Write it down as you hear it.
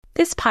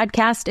This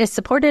podcast is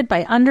supported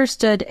by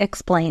Understood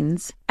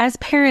Explains. As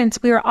parents,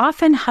 we are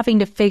often having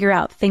to figure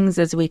out things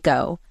as we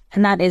go,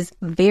 and that is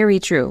very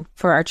true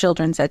for our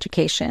children's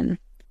education.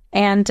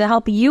 And to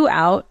help you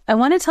out, I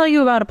want to tell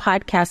you about a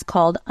podcast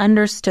called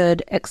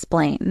Understood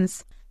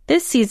Explains.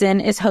 This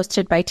season is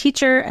hosted by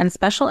teacher and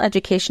special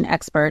education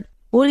expert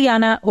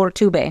Juliana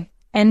Urtubey,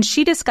 and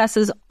she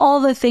discusses all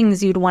the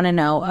things you'd want to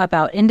know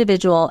about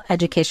individual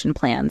education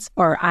plans,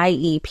 or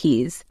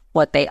IEPs,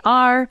 what they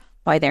are,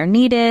 why they're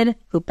needed,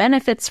 who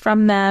benefits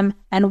from them,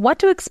 and what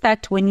to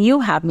expect when you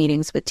have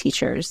meetings with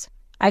teachers.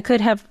 I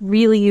could have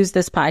really used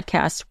this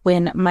podcast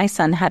when my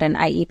son had an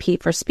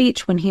IEP for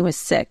speech when he was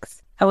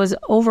 6. I was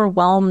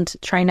overwhelmed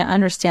trying to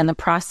understand the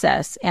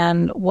process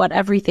and what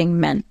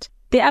everything meant.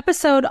 The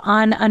episode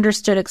on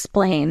Understood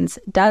Explains,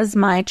 Does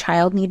My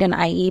Child Need an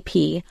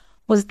IEP?,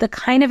 was the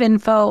kind of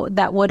info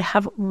that would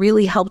have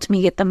really helped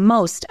me get the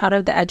most out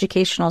of the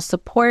educational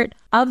support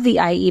of the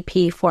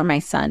IEP for my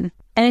son.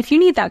 And if you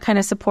need that kind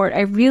of support,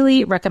 I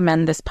really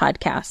recommend this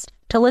podcast.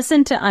 To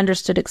listen to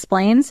Understood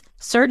Explains,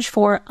 search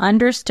for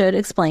Understood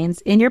Explains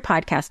in your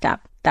podcast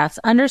app. That's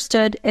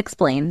Understood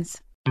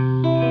Explains.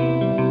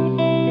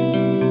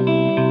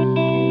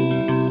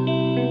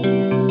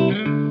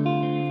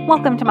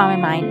 Welcome to Mom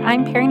and Mind.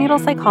 I'm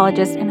perinatal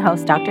psychologist and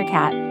host Dr.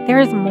 Kat. There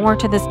is more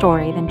to the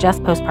story than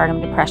just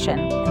postpartum depression,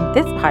 and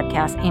this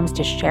podcast aims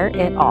to share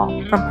it all,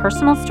 from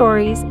personal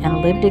stories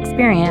and lived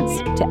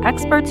experience to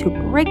experts who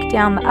break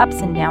down the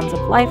ups and downs of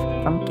life,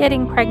 from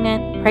getting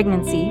pregnant,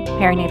 pregnancy,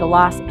 perinatal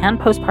loss, and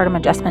postpartum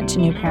adjustment to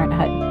new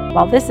parenthood.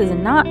 While this is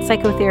not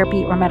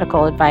psychotherapy or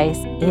medical advice,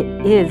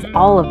 it is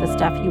all of the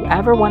stuff you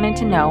ever wanted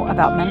to know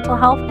about mental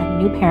health and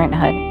new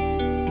parenthood.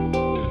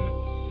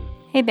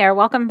 Hey there,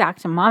 welcome back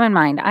to Mom and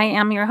Mind. I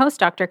am your host,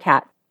 Dr.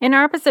 Kat. In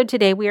our episode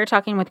today, we are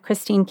talking with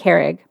Christine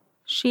Carrig.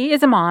 She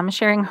is a mom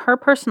sharing her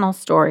personal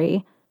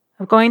story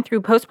of going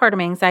through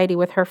postpartum anxiety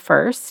with her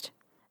first,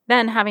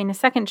 then having a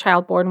second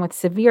child born with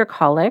severe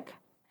colic,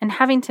 and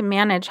having to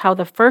manage how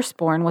the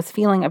firstborn was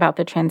feeling about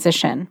the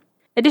transition.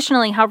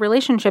 Additionally, how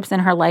relationships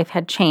in her life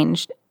had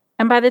changed.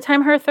 And by the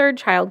time her third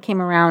child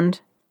came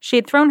around, she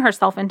had thrown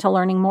herself into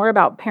learning more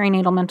about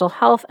perinatal mental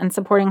health and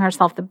supporting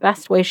herself the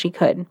best way she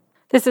could.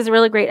 This is a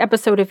really great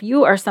episode if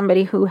you are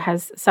somebody who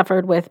has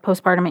suffered with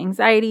postpartum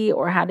anxiety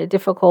or had a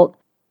difficult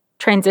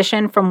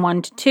transition from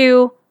 1 to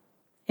 2,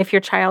 if your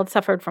child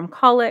suffered from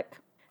colic,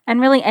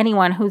 and really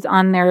anyone who's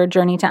on their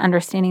journey to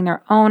understanding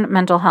their own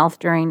mental health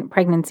during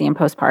pregnancy and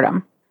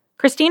postpartum.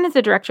 Christine is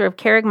the director of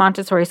Carrig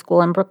Montessori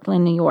School in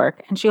Brooklyn, New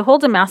York, and she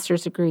holds a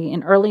master's degree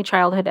in early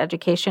childhood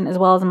education as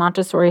well as a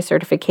Montessori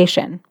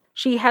certification.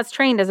 She has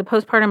trained as a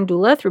postpartum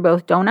doula through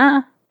both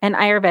DONA and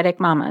Ayurvedic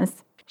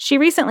Mamas. She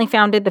recently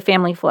founded The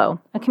Family Flow,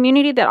 a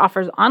community that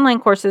offers online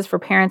courses for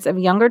parents of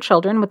younger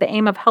children with the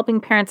aim of helping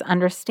parents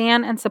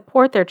understand and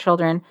support their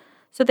children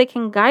so they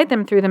can guide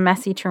them through the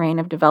messy terrain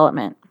of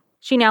development.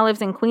 She now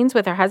lives in Queens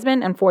with her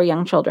husband and 4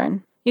 young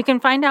children. You can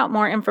find out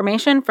more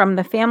information from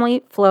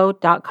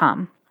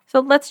thefamilyflow.com. So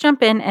let's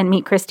jump in and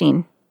meet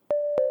Christine.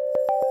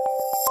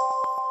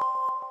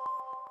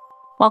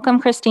 Welcome,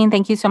 Christine.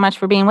 Thank you so much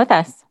for being with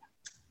us.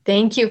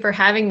 Thank you for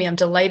having me. I'm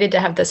delighted to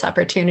have this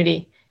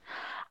opportunity.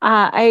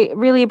 I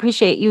really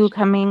appreciate you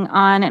coming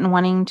on and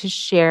wanting to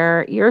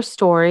share your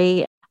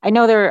story. I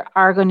know there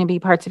are going to be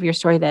parts of your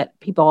story that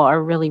people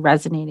are really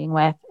resonating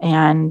with.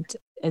 And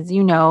as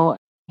you know,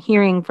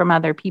 hearing from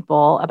other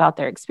people about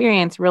their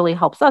experience really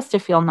helps us to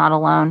feel not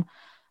alone.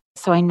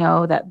 So I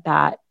know that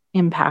that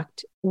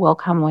impact will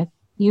come with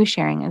you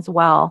sharing as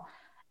well.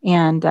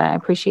 And I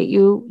appreciate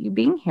you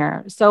being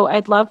here. So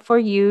I'd love for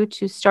you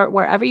to start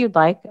wherever you'd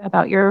like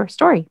about your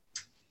story.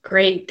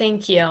 Great.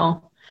 Thank you.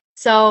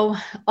 So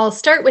I'll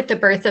start with the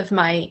birth of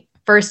my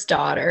first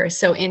daughter.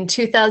 So in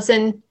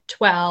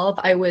 2012,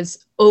 I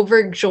was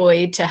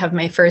overjoyed to have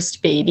my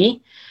first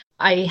baby.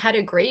 I had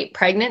a great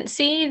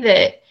pregnancy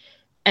that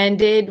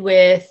ended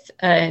with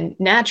a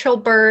natural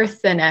birth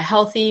and a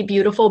healthy,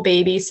 beautiful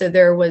baby. So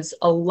there was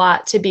a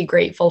lot to be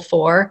grateful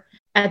for.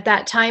 At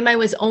that time, I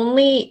was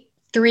only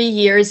 3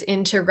 years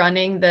into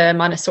running the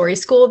Montessori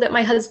school that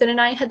my husband and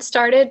I had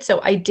started.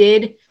 So I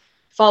did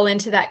fall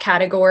into that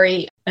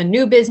category, a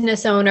new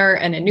business owner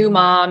and a new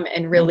mom,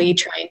 and really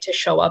trying to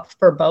show up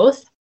for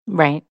both.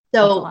 Right.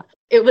 So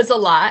it was a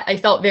lot. I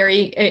felt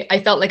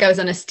like I was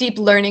on a steep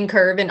learning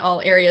curve in all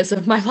areas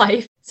of my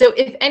life. So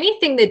if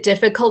anything, the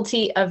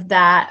difficulty of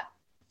that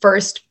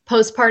first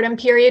postpartum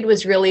period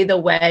was really the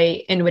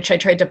way in which I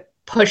tried to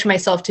push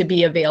myself to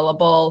be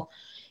available,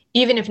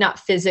 even if not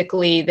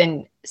physically,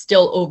 then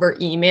still over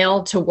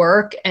email to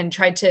work, and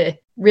tried to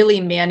really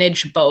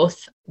manage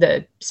both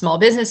the small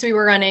business we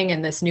were running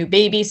and this new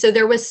baby. So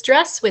there was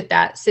stress with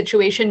that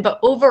situation, but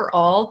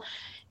overall,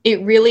 it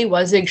really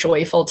was a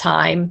joyful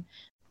time.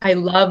 I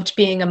loved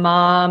being a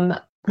mom.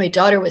 My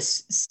daughter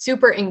was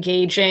super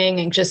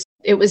engaging and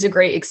it was a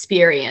great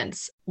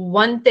experience.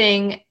 One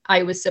thing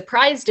I was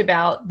surprised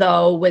about,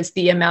 though, was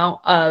the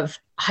amount of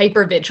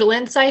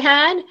hypervigilance I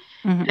had.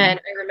 Mm-hmm. And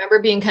I remember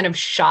being kind of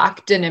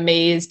shocked and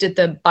amazed at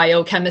the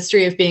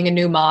biochemistry of being a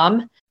new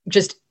mom.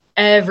 Just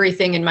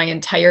everything in my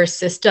entire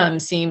system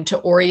seemed to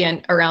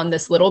orient around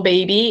this little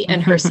baby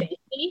and her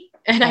safety.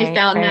 And I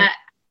found that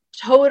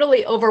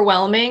totally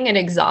overwhelming and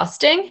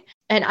exhausting.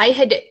 And I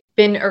had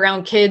been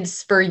around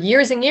kids for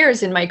years and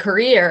years in my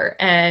career,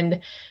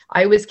 and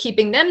I was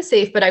keeping them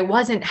safe, but I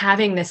wasn't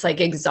having this like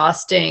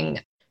exhausting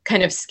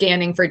kind of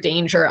scanning for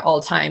danger at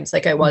all times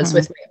like I was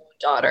with my own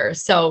daughter.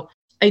 So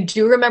I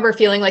do remember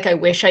feeling like I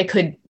wish I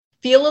could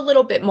feel a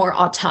little bit more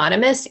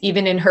autonomous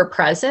even in her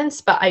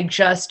presence, but I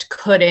just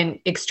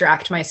couldn't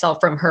extract myself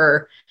from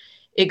her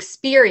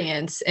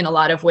experience in a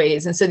lot of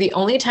ways. And so the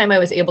only time I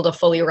was able to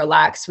fully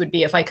relax would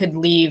be if I could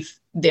leave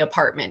the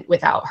apartment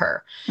without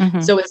her.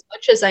 So as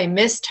much as I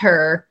missed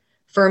her,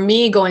 for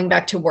me, going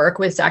back to work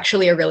was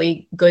actually a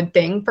really good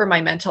thing for my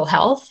mental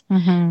health.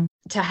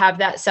 To have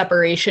that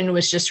separation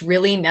was just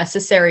really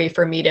necessary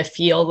for me to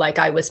feel like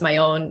I was my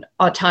own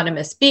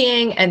autonomous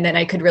being. And then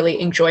I could really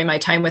enjoy my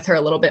time with her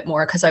a little bit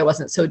more because I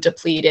wasn't so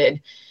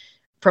depleted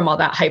from all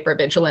that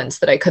hypervigilance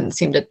that I couldn't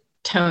seem to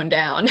tone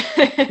down.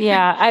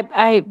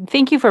 I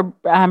thank you for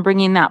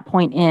bringing that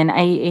point in.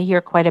 I hear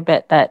quite a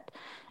bit that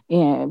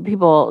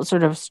people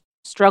sort of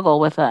struggle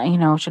with,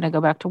 should I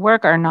go back to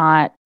work or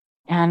not?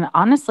 And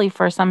honestly,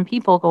 for some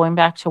people, going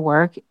back to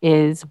work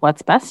is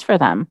what's best for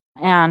them.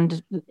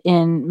 And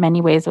in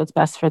many ways, what's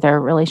best for their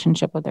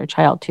relationship with their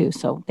child too.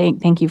 So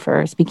thank you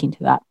for speaking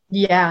to that.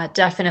 Yeah,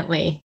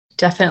 definitely.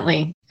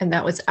 Definitely. And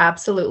that was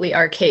absolutely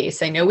our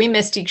case. I know we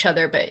missed each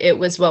other, but it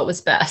was what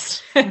was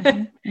best.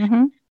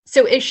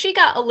 So as she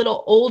got a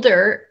little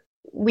older,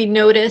 we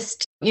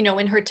noticed,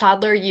 in her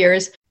toddler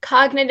years,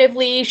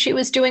 cognitively, she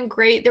was doing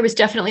great. There was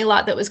definitely a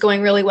lot that was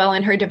going really well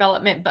in her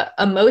development, but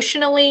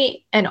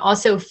emotionally and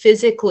also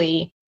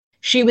physically,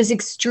 she was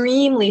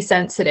extremely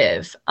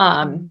sensitive.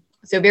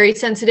 So very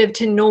sensitive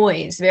to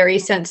noise, very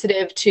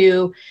sensitive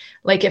to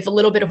like if a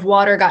little bit of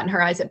water got in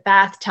her eyes at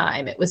bath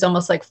time, it was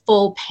almost like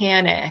full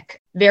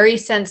panic, very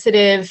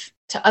sensitive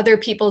to other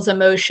people's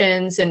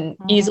emotions and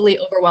easily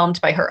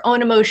overwhelmed by her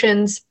own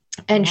emotions.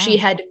 And she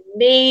had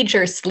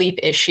major sleep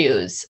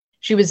issues.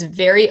 She was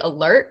very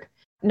alert,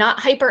 not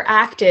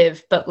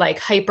hyperactive, but like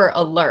hyper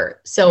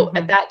alert. So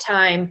at that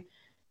time,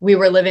 we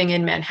were living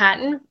in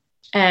Manhattan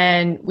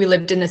and we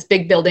lived in this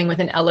big building with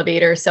an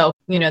elevator. So,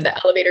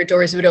 the elevator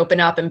doors would open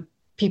up and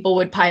people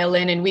would pile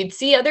in and we'd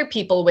see other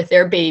people with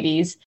their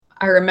babies.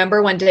 I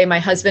remember one day my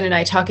husband and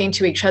I talking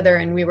to each other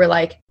and we were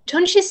like,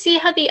 don't you see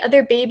how the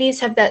other babies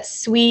have that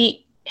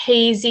sweet,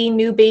 hazy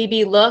new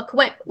baby look?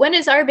 When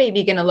is our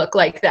baby going to look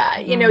like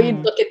that?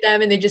 You'd look at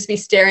them and they'd just be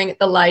staring at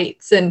the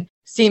lights and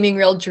seeming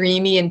real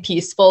dreamy and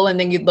peaceful. And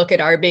then you'd look at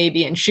our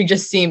baby and she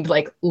just seemed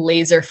like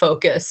laser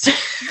focused.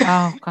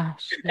 Oh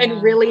gosh. Yeah.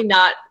 And really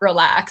not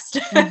relaxed.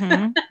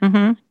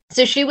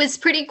 So she was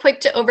pretty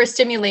quick to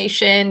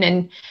overstimulation.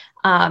 And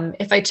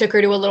if I took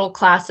her to a little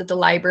class at the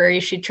library,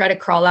 she'd try to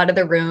crawl out of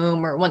the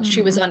room, or once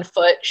she was on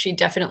foot, she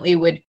definitely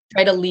would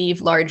try to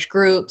leave large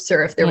groups,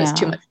 or if there was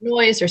too much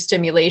noise or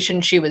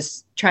stimulation, she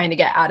was trying to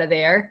get out of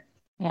there.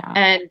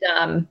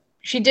 And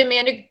she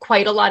demanded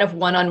quite a lot of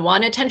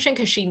one-on-one attention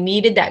because she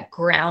needed that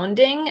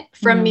grounding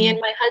from me and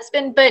my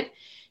husband, but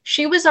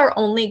she was our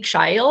only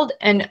child.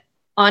 And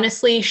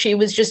honestly, she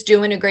was just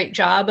doing a great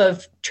job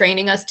of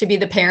training us to be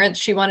the parents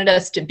she wanted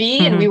us to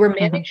be. And we were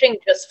managing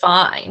just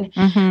fine.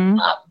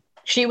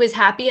 She was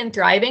happy and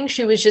thriving.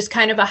 She was just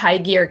kind of a high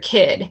gear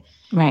kid.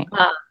 Right.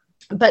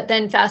 But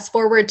then fast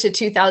forward to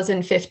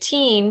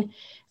 2015,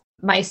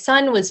 my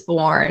son was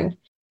born,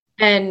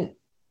 and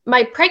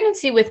my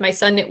pregnancy with my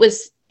son, it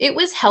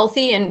was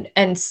healthy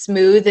and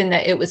smooth in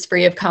that it was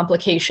free of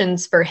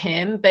complications for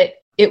him, but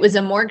it was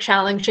a more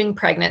challenging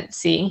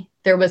pregnancy.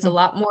 There was a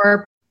lot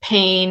more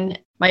pain.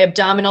 My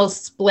abdominals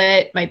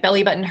split, my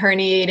belly button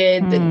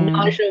herniated, the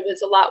nausea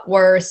was a lot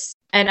worse,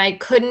 and I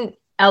couldn't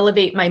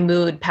elevate my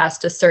mood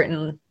past a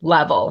certain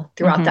level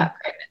throughout that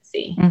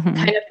pregnancy.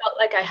 Kind of felt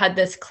like I had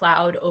this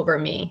cloud over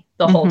me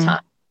the whole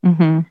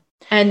time.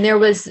 And there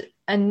was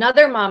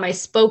another mom I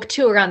spoke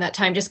to around that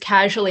time just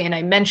casually, and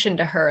I mentioned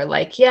to her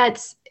like, yeah,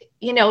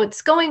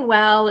 it's going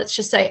well. It's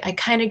just, I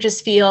kind of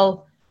just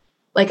feel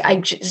like I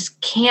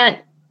just can't,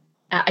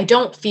 I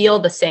don't feel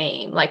the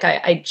same. Like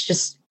I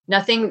just,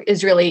 nothing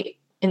is really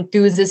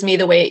enthuses me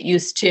the way it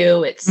used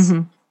to. It's,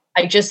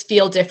 I just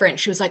feel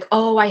different. She was like,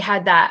 oh, I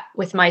had that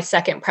with my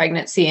second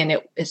pregnancy.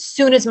 And as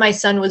soon as my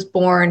son was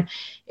born,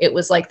 it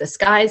was like the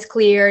skies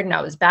cleared and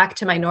I was back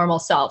to my normal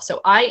self.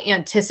 So I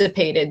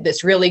anticipated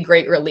this really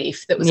great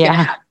relief that was going to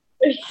happen.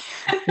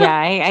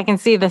 I can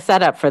see the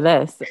setup for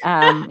this.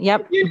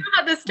 Yep. You know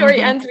how the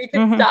story ends. We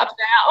can stop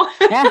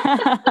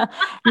now.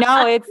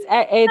 No,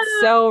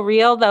 it's so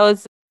real.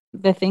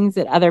 The things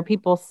that other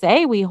people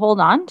say, we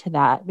hold on to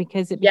that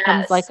because it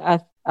becomes like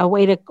a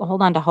way to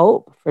hold on to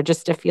hope, for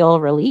just to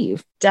feel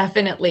relief.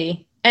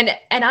 Definitely. And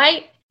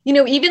I,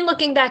 even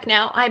looking back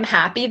now, I'm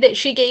happy that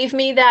she gave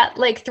me that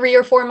like 3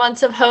 or 4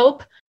 months of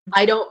hope.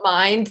 I don't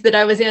mind that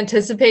I was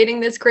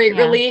anticipating this great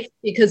relief,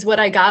 because what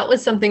I got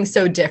was something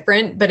so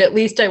different, but at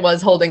least I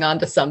was holding on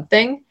to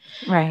something.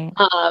 Right.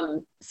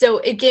 So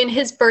again,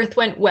 his birth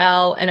went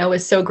well, and I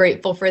was so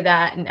grateful for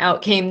that. And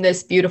out came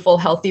this beautiful,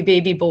 healthy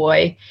baby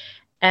boy.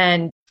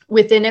 And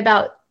within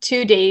about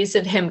 2 days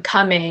of him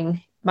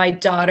coming, my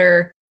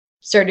daughter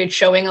started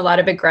showing a lot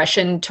of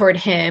aggression toward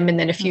him. And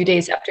then a few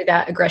days after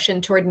that,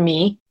 aggression toward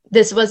me.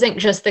 This wasn't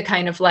just the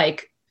kind of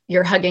like,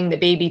 you're hugging the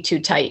baby too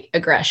tight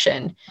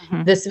aggression.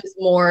 Mm-hmm. This was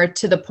more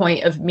to the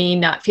point of me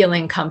not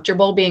feeling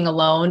comfortable being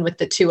alone with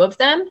the two of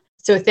them.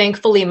 So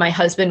thankfully, my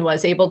husband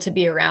was able to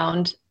be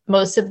around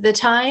most of the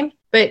time.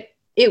 But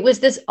it was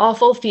this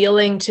awful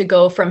feeling to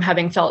go from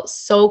having felt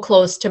so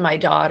close to my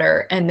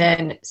daughter and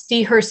then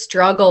see her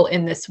struggle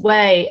in this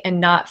way and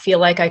not feel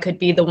like I could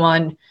be the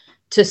one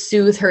to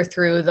soothe her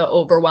through the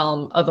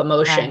overwhelm of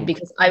emotion,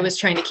 because I was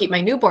trying to keep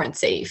my newborn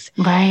safe.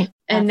 Right.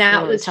 And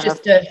that was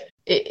just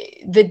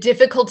the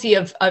difficulty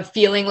of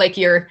feeling like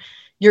you're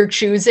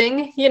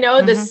choosing,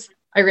 this,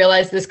 I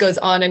realize this goes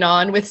on and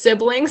on with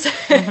siblings,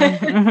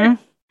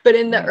 but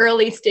in the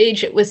early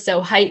stage, it was so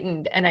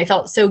heightened. And I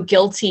felt so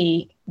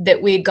guilty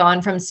that we had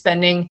gone from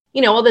spending,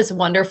 all this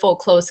wonderful,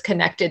 close,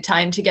 connected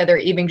time together,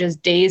 even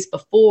just days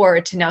before,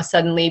 to now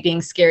suddenly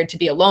being scared to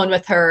be alone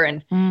with her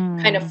and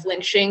kind of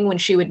flinching when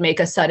she would make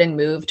a sudden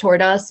move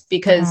toward us,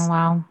 because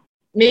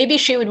maybe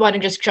she would want to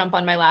just jump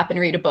on my lap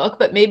and read a book,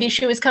 but maybe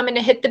she was coming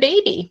to hit the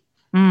baby.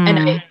 And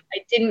I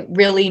didn't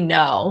really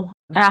know.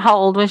 How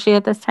old was she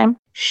at this time?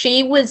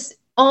 She was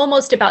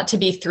almost about to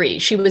be 3.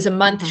 She was a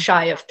month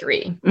shy of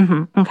 3.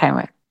 Okay,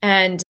 right.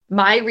 And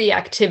my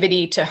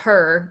reactivity to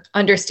her,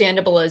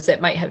 understandable as it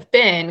might have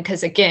been,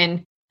 because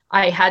again,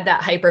 I had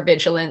that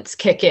hypervigilance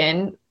kick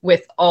in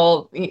with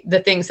all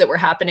the things that were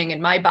happening in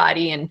my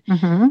body and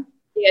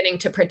getting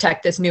to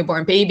protect this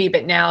newborn baby.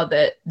 But now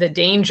the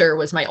danger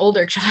was my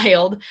older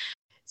child.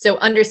 So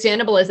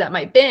understandable as that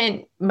might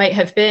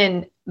have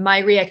been,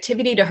 my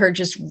reactivity to her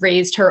just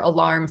raised her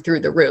alarm through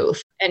the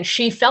roof. And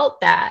she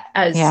felt that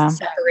as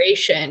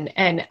separation.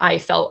 And I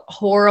felt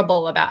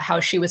horrible about how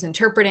she was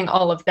interpreting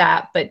all of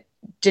that, but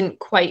didn't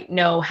quite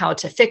know how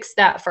to fix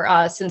that for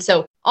us. And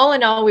so all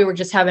in all, we were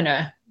just having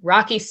a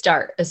rocky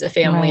start as a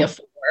family of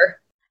 4.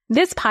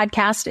 This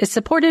podcast is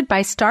supported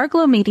by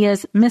Starglow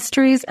Media's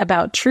Mysteries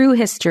About True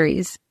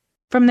Histories.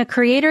 From the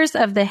creators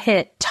of the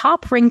hit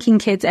top-ranking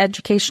kids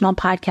educational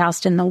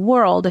podcast in the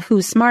world,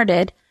 Who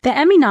Smarted, the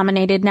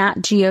Emmy-nominated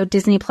Nat Geo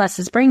Disney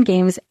Plus's Brain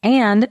Games,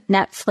 and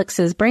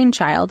Netflix's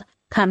Brainchild,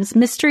 comes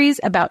Mysteries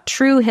About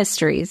True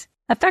Histories,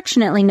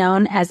 affectionately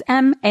known as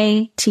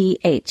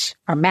MATH,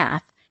 or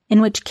math, in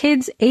which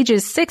kids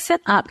ages 6 and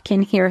up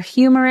can hear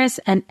humorous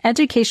and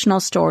educational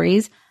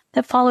stories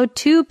that follow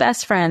 2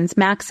 best friends,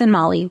 Max and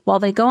Molly, while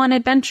they go on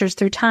adventures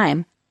through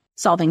time,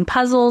 solving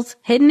puzzles,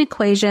 hidden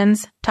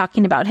equations,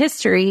 talking about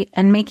history,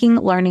 and making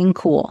learning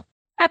cool.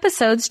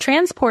 Episodes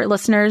transport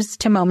listeners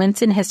to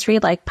moments in history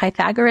like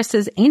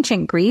Pythagoras'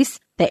 ancient Greece,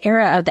 the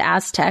era of the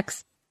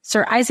Aztecs,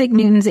 Sir Isaac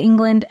Newton's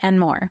England, and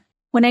more.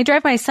 When I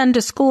drive my son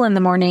to school in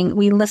the morning,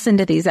 we listen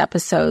to these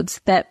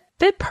episodes that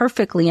fit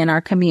perfectly in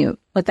our commute,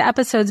 with the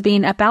episodes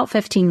being about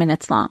 15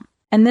 minutes long.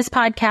 And this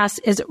podcast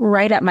is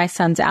right up my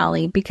son's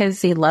alley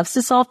because he loves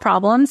to solve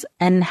problems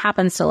and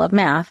happens to love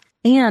math,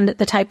 and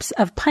the types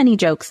of punny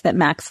jokes that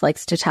Max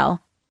likes to tell.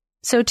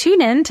 So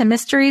tune in to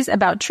Mysteries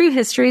About True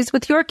Histories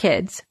with your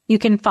kids. You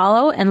can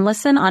follow and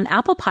listen on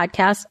Apple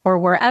Podcasts or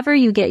wherever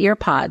you get your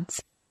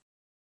pods.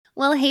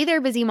 Well, hey there,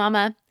 busy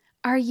mama.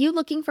 Are you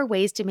looking for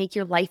ways to make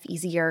your life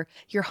easier,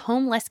 your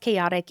home less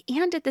chaotic,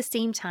 and at the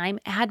same time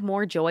add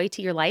more joy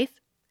to your life?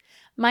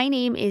 My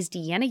name is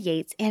Deanna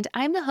Yates, and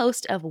I'm the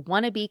host of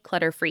Wanna Be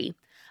Clutter-Free,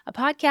 a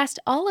podcast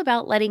all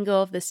about letting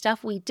go of the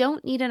stuff we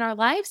don't need in our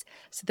lives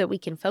so that we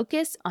can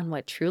focus on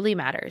what truly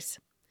matters.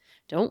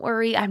 Don't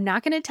worry, I'm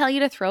not going to tell you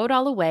to throw it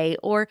all away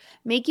or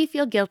make you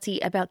feel guilty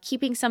about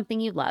keeping something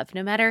you love,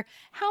 no matter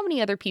how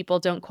many other people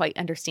don't quite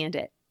understand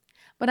it.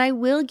 But I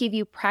will give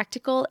you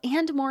practical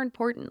and, more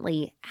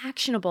importantly,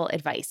 actionable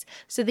advice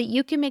so that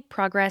you can make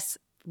progress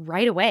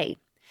right away.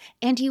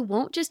 And you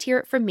won't just hear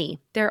it from me.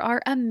 There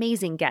are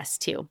amazing guests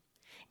too.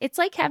 It's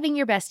like having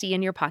your bestie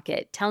in your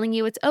pocket telling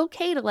you it's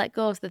okay to let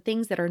go of the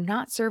things that are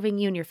not serving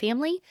you and your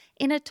family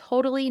in a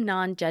totally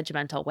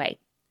non-judgmental way.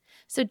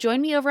 So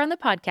join me over on the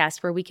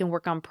podcast where we can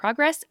work on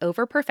progress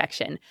over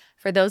perfection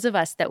for those of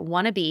us that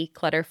want to be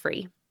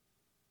clutter-free.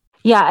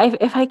 Yeah,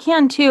 if I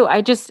can too,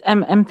 I just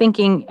am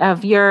thinking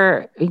of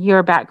your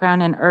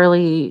background in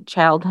early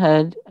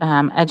childhood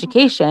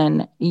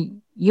education.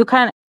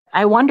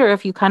 I wonder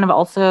if you kind of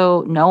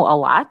also know a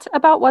lot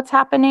about what's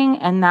happening,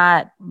 and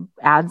that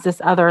adds this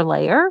other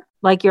layer,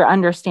 like you're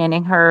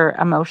understanding her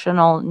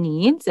emotional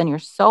needs and you're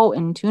so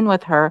in tune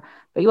with her,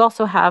 but you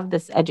also have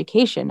this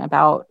education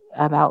about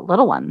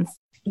little ones.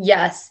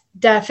 Yes,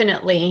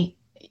 definitely.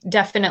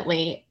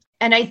 Definitely.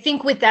 And I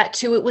think with that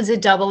too, it was a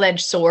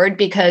double-edged sword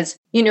because,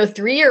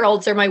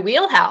 3-year-olds are my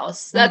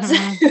wheelhouse. That's,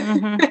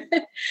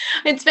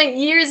 I'd spent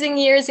years and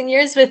years and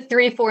years with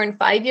 3, 4, and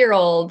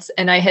 5-year-olds.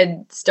 And I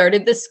had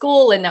started the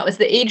school and that was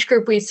the age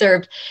group we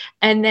served.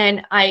 And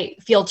then I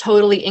feel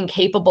totally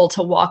incapable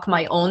to walk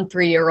my own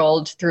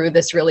 3-year-old through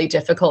this really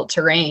difficult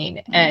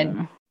terrain.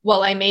 And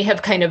while I may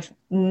have kind of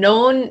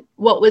known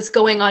what was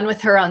going on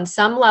with her on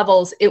some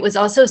levels, it was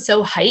also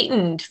so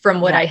heightened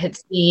from what I had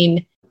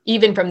seen,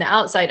 even from the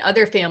outside,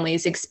 other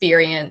families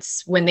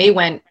experience when they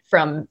went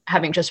from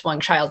having just one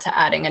child to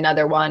adding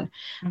another one.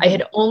 I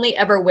had only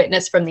ever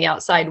witnessed from the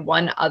outside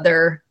one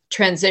other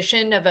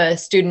transition of a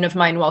student of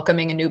mine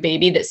welcoming a new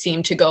baby that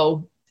seemed to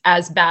go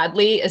as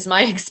badly as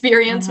my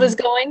experience was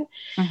going.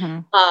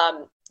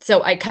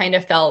 So I kind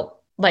of felt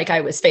like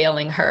I was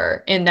failing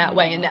her in that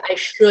way, and that I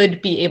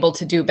should be able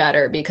to do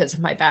better because of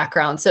my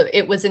background. So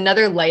it was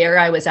another layer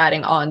I was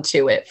adding on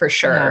to it for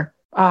sure.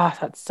 Oh,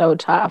 that's so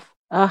tough.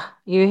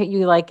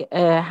 You like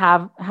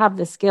have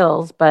the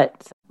skills,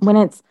 but when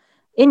it's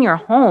in your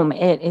home,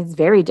 it is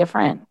very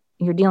different.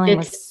 You're dealing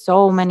with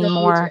so many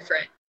more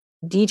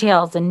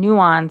details and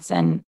nuance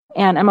and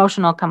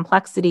emotional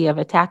complexity of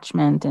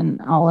attachment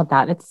and all of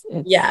that. It's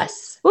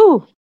yes.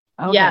 Ooh.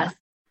 Okay. Yes.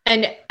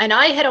 And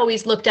I had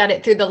always looked at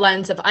it through the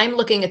lens of I'm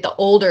looking at the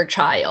older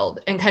child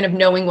and kind of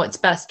knowing what's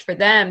best for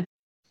them.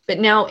 But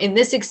now in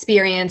this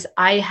experience,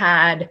 I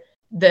had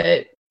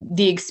the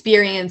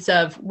experience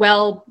of,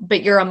 well,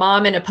 but you're a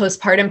mom in a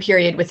postpartum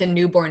period with a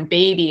newborn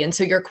baby. And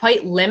so you're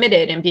quite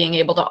limited in being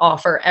able to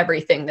offer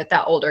everything that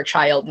older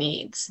child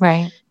needs.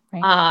 Right.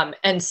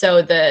 And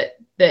so the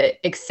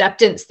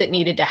acceptance that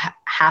needed to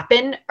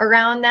happen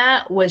around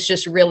that was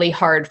just really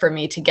hard for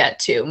me to get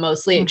to.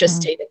 Mostly it just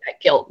stayed at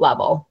that guilt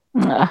level.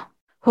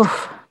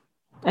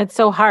 It's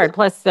so hard.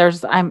 Plus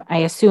there's, I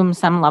assume,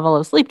 some level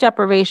of sleep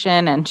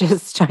deprivation and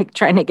just like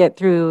trying to get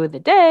through the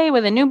day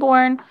with a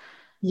newborn.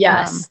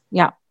 Yes.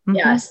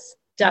 Yes,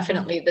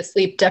 definitely. The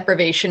sleep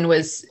deprivation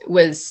was,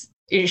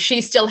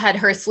 she still had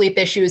her sleep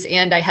issues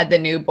and I had the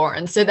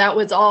newborn. So that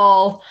was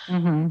all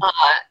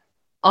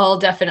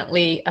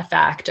definitely a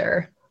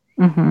factor.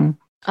 And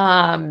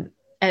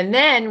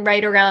then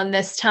right around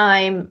this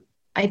time,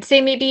 I'd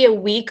say maybe a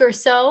week or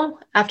so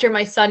after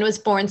my son was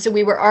born. So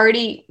we were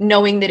already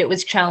knowing that it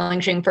was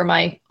challenging for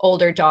my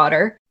older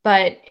daughter,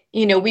 but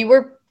we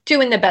were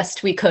doing the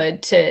best we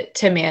could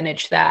to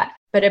manage that.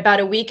 But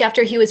about a week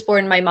after he was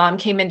born, my mom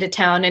came into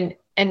town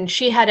and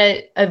she had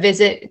a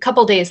visit a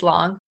couple days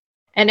long,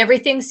 and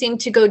everything seemed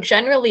to go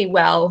generally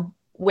well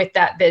with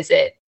that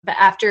visit. But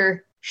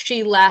after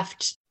she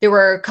left, there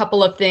were a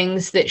couple of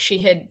things that she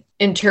had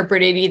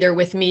interpreted either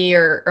with me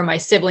or my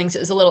siblings. It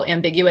was a little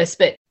ambiguous,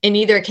 but in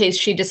either case,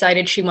 she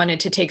decided she wanted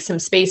to take some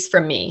space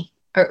from me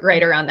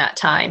right around that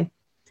time.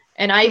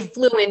 And I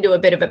flew into a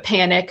bit of a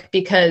panic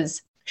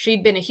because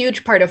she'd been a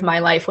huge part of my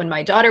life when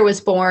my daughter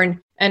was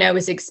born. And I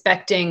was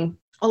expecting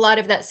a lot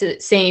of that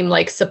same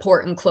like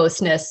support and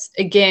closeness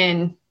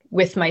again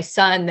with my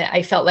son that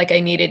I felt like I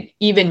needed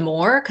even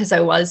more because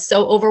I was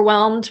so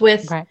overwhelmed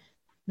with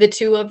the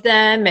two of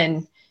them.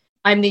 And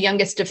I'm the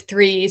youngest of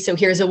three. So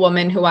here's a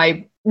woman who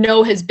I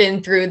know has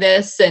been through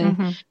this.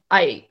 And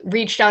I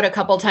reached out a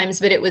couple times,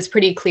 but it was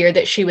pretty clear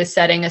that she was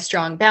setting a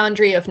strong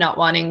boundary of not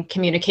wanting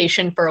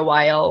communication for a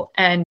while.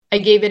 And I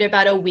gave it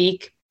about a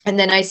week. And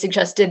then I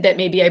suggested that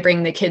maybe I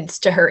bring the kids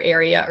to her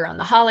area around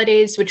the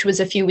holidays, which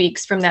was a few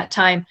weeks from that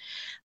time.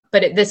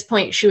 But at this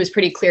point, she was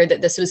pretty clear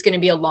that this was going to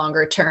be a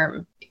longer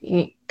term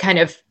kind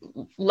of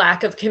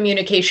lack of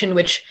communication,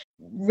 which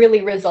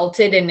really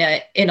resulted in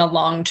a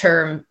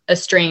long-term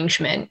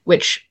estrangement,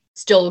 which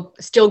still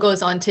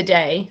goes on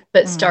today,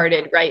 but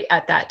started right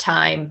at that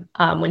time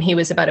when he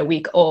was about a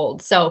week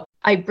old. So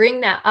I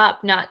bring that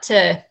up not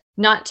to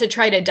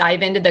try to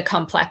dive into the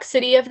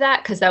complexity of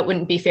that, because that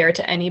wouldn't be fair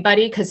to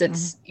anybody, because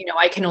it's,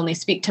 I can only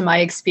speak to my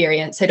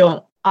experience.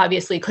 I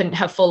obviously couldn't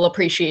have full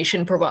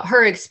appreciation for what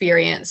her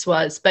experience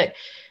was, but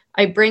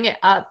I bring it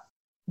up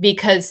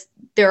because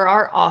there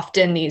are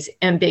often these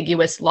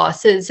ambiguous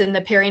losses in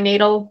the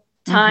perinatal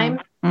time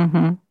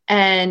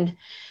and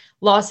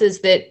losses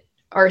that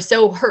are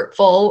so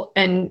hurtful,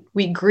 and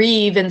we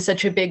grieve in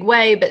such a big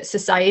way, but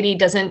society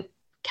doesn't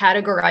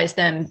categorize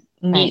them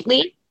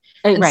neatly.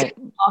 So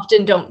you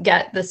often don't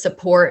get the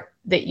support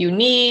that you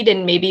need.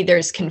 And maybe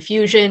there's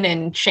confusion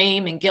and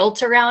shame and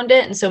guilt around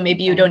it. And so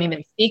maybe you don't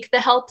even seek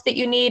the help that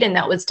you need. And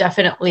that was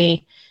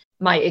definitely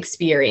my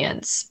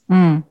experience.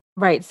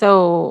 Right.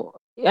 So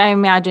I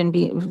imagine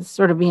being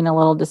a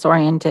little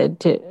disoriented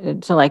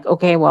to like,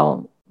 okay,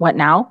 well, what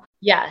now?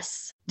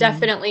 Yes,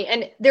 definitely.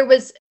 And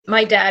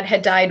my dad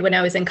had died when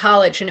I was in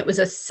college, and it was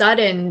a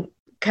sudden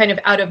kind of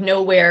out of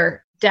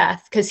nowhere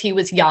death because he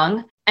was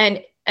young.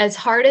 And as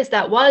hard as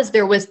that was,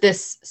 there was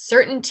this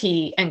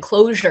certainty and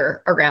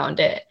closure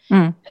around it.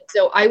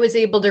 So I was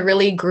able to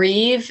really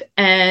grieve,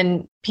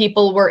 and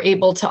people were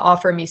able to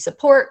offer me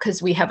support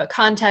because we have a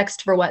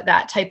context for what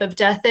that type of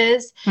death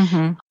is.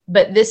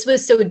 But this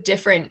was so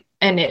different,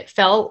 and it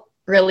felt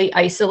really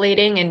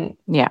isolating and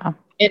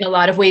in a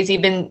lot of ways,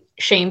 even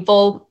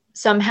shameful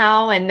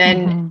somehow. And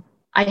then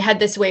I had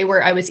this way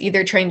where I was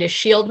either trying to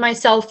shield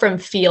myself from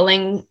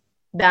feeling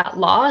that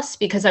loss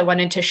because I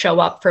wanted to show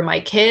up for my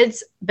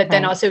kids, but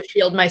then also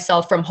shield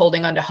myself from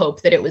holding on to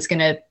hope that it was going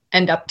to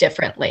end up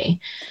differently.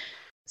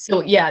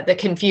 So the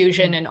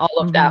confusion and all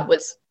of that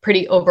was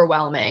pretty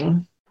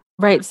overwhelming.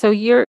 Right. So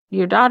your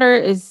daughter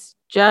is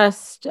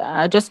just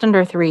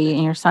under 3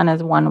 and your son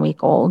is 1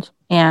 week old.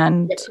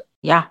 And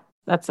yeah,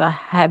 that's a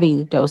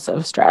heavy dose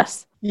of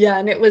stress. Yeah.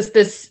 And it was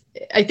this,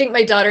 I think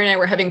my daughter and I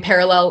were having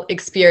parallel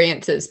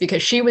experiences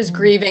because she was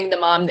grieving the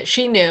mom that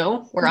she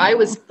knew, where I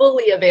was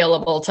fully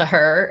available to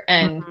her.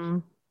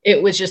 And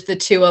it was just the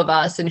two of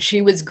us. And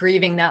she was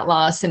grieving that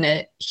loss in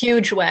a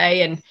huge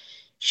way. And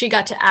she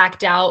got to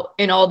act out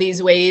in all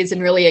these ways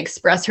and really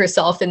express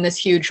herself in this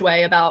huge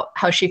way about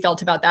how she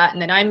felt about that.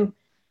 And then I'm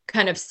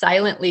kind of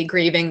silently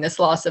grieving this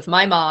loss of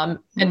my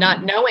mom and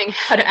not knowing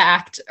how to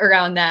act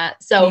around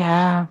that.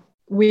 So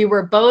we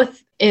were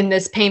both in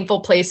this painful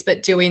place,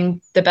 but doing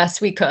the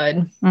best we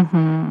could.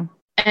 And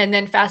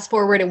then fast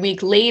forward a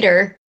week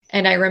later,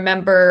 and I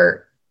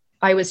remember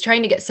I was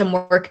trying to get some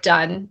work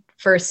done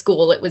for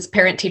school. It was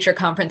parent-teacher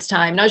conference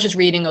time, and I was just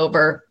reading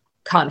over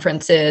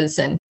conferences.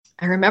 And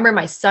I remember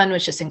my son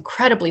was just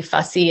incredibly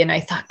fussy. And I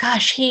thought,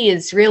 gosh,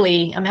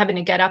 I'm having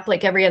to get up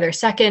like every other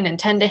second and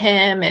tend to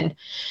him and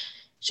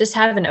just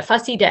having a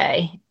fussy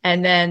day.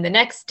 And then the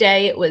next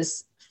day it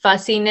was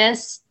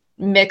fussiness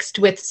mixed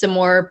with some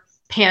more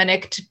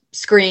panicked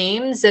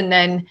screams. And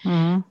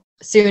then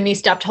soon he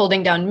stopped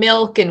holding down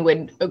milk and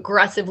would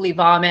aggressively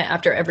vomit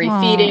after every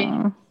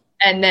feeding.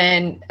 And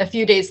then a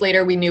few days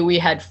later, we knew we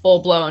had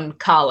full-blown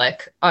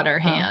colic on our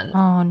hands.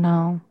 Oh,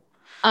 no.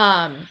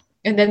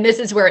 And then this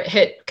is where it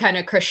hit kind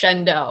of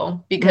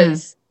crescendo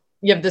because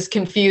you have this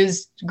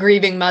confused,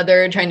 grieving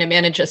mother trying to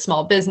manage a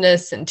small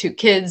business and 2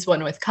 kids,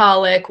 one with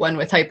colic, one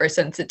with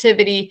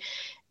hypersensitivity.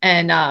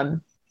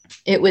 And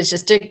it was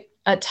just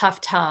a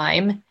tough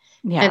time.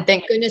 Yeah. And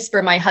thank goodness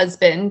for my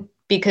husband,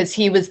 because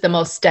he was the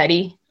most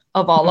steady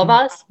of all of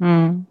us.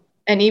 And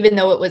even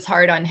though it was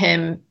hard on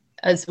him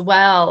as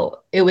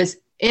well, it was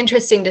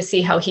interesting to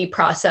see how he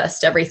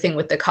processed everything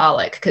with the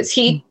colic, because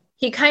he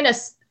kind of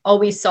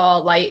always saw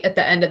a light at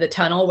the end of the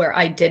tunnel where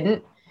I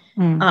didn't.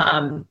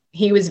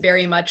 He was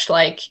very much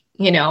like,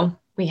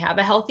 we have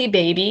a healthy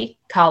baby,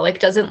 colic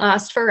doesn't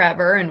last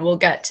forever, and we'll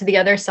get to the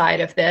other side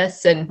of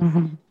this.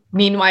 And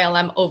meanwhile,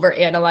 I'm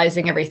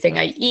overanalyzing everything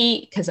I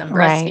eat because I'm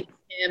breastfeeding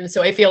him.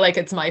 So I feel like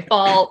it's my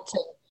fault.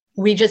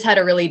 We just had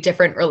a really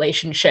different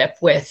relationship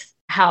with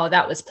how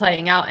that was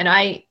playing out. And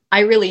I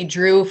really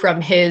drew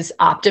from his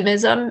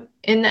optimism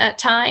in that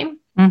time.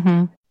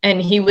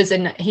 And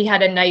he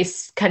had a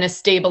nice kind of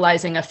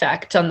stabilizing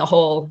effect on the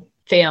whole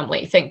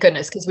family. Thank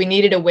goodness, because we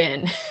needed a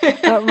win.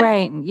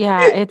 Right.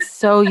 Yeah. It's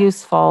so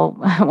useful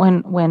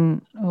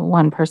when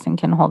one person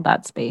can hold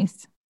that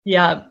space.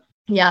 Yeah.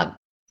 Yeah.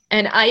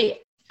 And I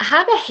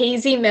have a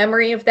hazy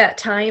memory of that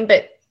time,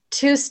 but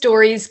 2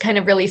 stories kind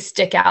of really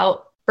stick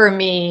out for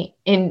me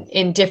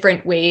in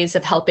different ways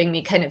of helping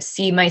me kind of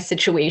see my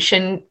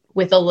situation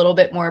with a little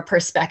bit more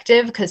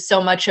perspective, because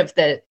so much of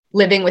the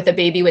living with a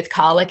baby with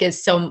colic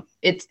is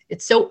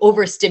it's so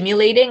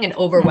overstimulating and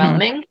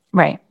overwhelming,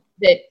 right?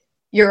 That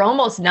you're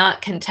almost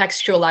not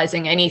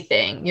contextualizing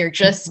anything. You're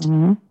just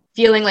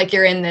feeling like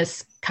you're in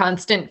this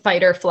constant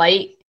fight or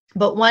flight.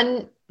 But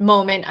one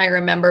moment I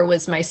remember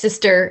was my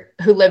sister,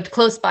 who lived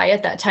close by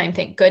at that time,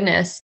 thank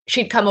goodness.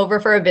 She'd come over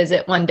for a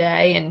visit one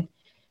day, and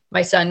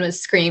my son was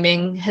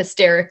screaming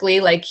hysterically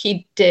like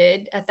he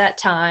did at that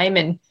time,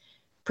 and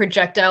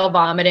projectile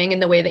vomiting in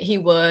the way that he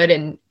would.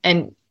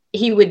 And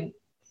he would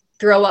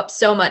throw up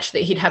so much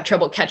that he'd have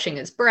trouble catching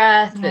his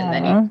breath. And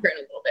then he'd turn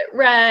a little bit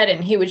red,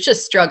 and he was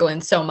just struggling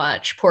so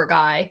much, poor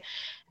guy.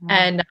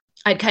 And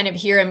I'd kind of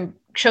hear him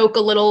choke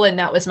a little. And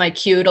that was my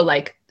cue to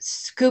like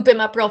scoop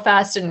him up real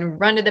fast and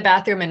run to the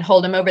bathroom and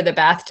hold him over the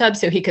bathtub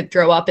so he could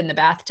throw up in the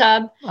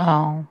bathtub.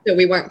 Oh. So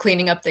we weren't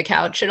cleaning up the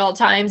couch at all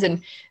times.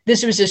 And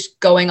this was just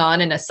going on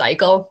in a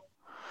cycle.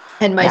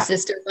 And my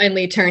sister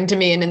finally turned to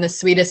me and in the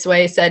sweetest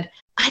way said,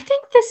 I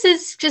think this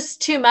is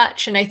just too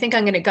much, and I think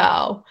I'm going to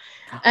go.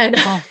 And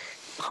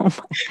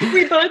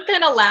we both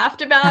kind of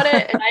laughed about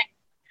it. And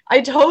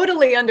I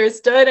totally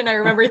understood. And I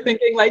remember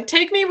thinking, like,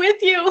 take me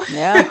with you.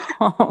 Yeah.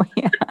 Oh,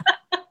 yeah.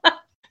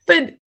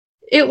 But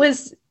it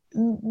was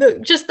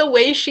just the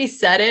way she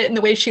said it and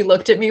the way she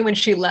looked at me when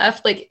she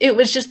left, like, it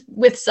was just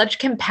with such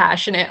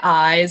compassionate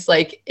eyes.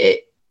 Like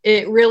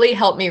it really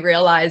helped me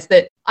realize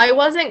that I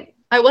wasn't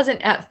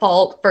at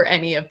fault for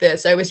any of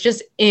this. I was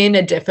just in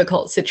a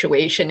difficult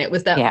situation. It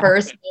was that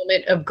first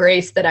moment of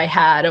grace that I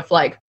had of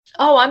like,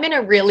 oh, I'm in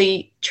a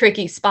really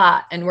tricky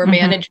spot and we're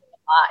managing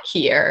a lot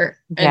here.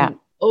 And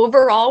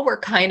overall, we're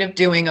kind of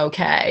doing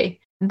okay.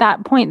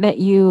 That point that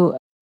you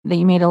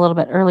made a little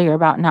bit earlier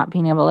about not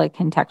being able to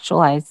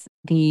contextualize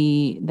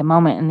the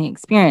moment and the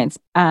experience,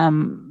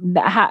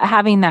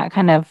 having that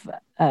kind of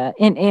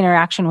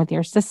interaction with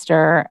your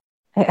sister,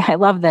 I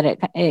love that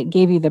it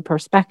gave you the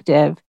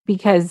perspective,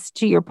 because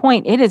to your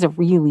point, it is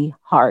really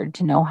hard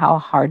to know how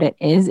hard it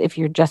is if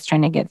you're just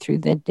trying to get through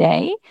the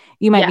day.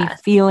 You might be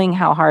feeling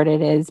how hard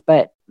it is,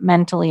 but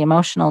mentally,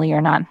 emotionally,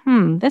 you're not,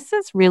 this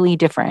is really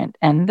different.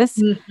 And this,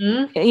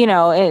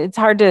 it's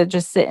hard to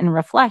just sit and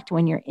reflect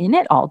when you're in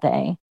it all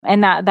day.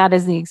 And that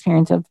is the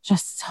experience of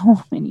just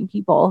so many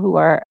people who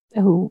are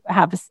who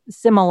have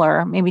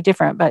similar, maybe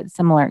different, but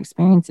similar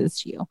experiences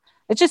to you.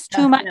 It's just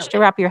too much to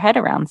wrap your head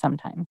around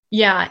sometimes.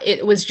 Yeah,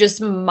 it was just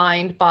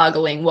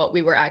mind-boggling what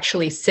we were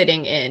actually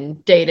sitting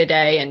in day to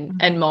day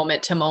and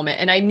moment to moment.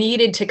 And I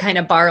needed to kind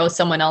of borrow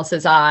someone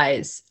else's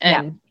eyes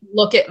and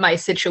look at my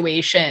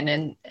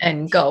situation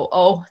and go,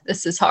 oh,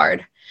 this is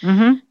hard.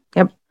 Mm-hmm.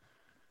 Yep.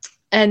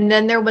 And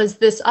then there was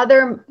this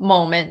other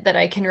moment that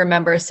I can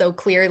remember so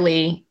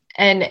clearly.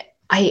 And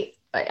I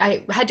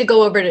had to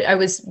go I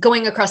was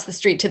going across the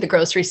street to the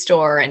grocery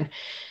store, and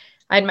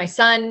I had my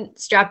son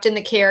strapped in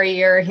the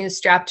carrier. He was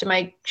strapped to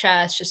my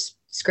chest, just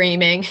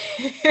screaming.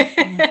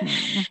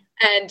 Mm-hmm.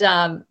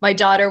 And my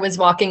daughter was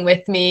walking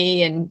with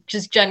me and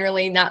just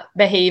generally not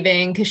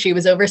behaving because she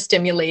was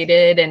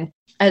overstimulated. And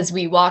as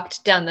we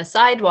walked down the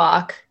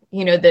sidewalk,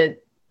 the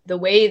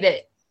way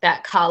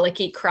that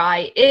colicky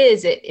cry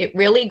is, it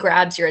really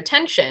grabs your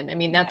attention. I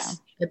mean,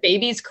 the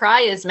baby's cry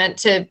is meant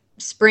to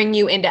spring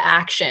you into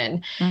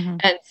action. Mm-hmm.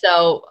 And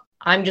so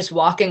I'm just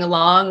walking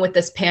along with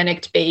this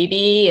panicked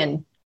baby,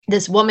 and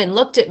this woman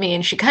looked at me,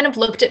 and she kind of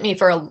looked at me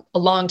for a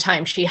long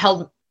time. She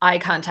held eye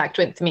contact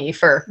with me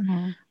for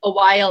a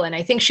while. And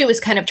I think she was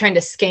kind of trying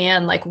to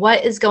scan, like,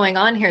 what is going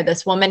on here?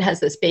 This woman has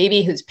this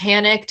baby who's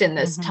panicked and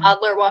this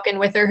toddler walking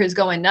with her who's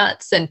going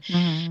nuts. And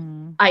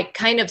I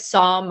kind of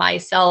saw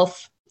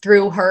myself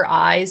through her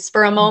eyes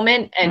for a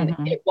moment, and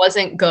it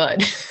wasn't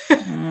good.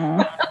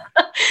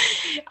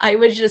 I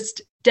was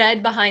just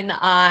dead behind the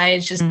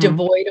eyes, just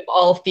devoid of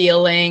all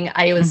feeling.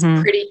 I was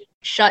pretty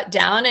shut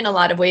down in a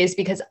lot of ways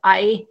because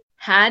I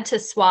had to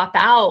swap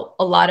out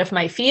a lot of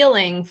my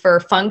feeling for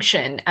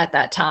function at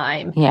that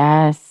time.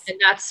 Yes. And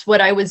that's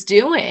what I was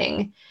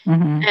doing.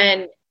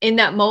 And in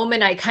that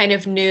moment, I kind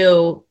of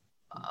knew,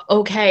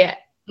 okay,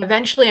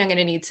 eventually I'm going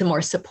to need some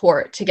more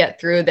support to get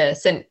through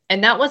this. And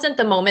that wasn't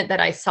the moment that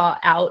I sought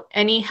out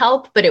any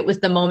help, but it was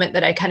the moment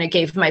that I kind of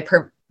gave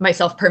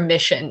myself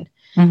permission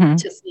to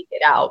seek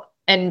it out.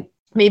 And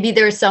maybe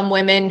there's some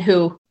women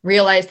who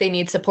realize they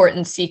need support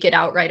and seek it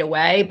out right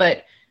away.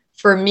 But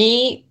for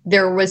me,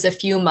 there was a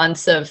few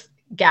months of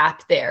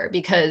gap there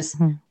because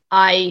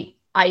I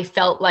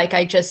felt like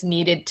I just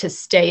needed to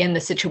stay in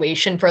the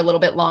situation for a little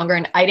bit longer.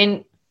 And I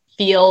didn't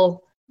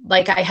feel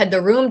like I had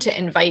the room to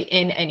invite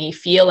in any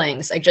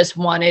feelings. I just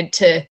wanted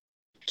to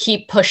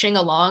keep pushing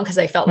along because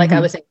I felt like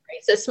I was in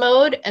crisis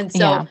mode. And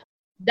so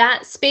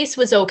that space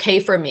was okay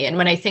for me. And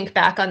when I think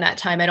back on that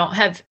time, I don't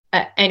have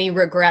any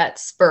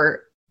regrets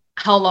for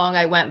how long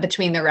I went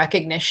between the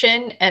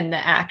recognition and the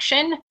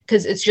action,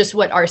 because it's just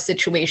what our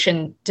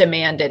situation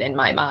demanded in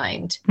my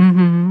mind.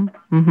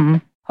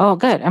 Oh,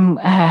 good.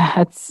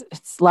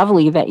 It's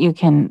lovely that you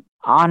can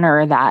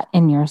honor that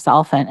in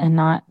yourself and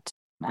not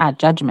add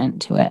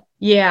judgment to it.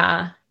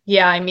 Yeah.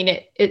 I mean,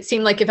 it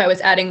seemed like if I was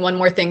adding one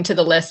more thing to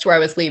the list where I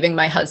was leaving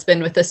my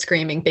husband with a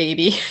screaming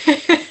baby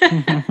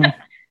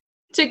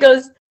to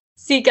go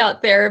seek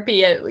out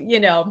therapy,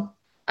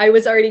 I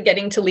was already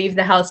getting to leave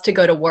the house to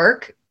go to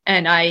work.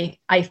 And I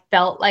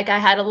felt like I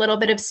had a little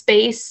bit of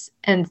space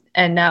and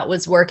that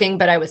was working,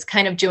 but I was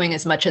kind of doing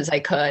as much as I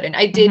could. And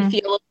I did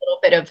feel a little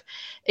bit of,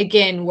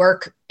 again,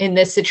 work in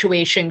this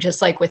situation,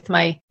 just like with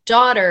my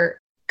daughter,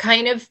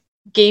 kind of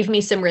gave me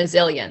some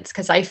resilience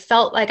because I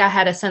felt like I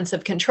had a sense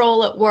of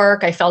control at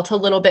work. I felt a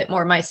little bit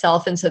more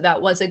myself. And so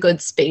that was a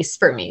good space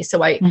for me.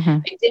 So I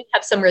did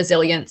have some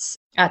resilience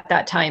at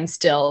that time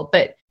still.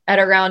 But at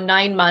around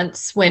 9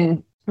 months,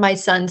 when my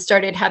son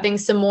started having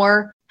some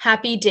more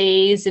happy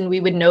days and we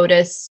would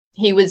notice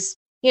he was,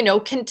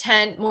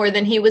 content more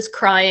than he was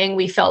crying,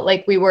 we felt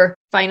like we were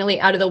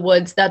finally out of the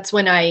woods. That's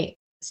when I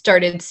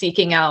started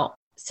seeking out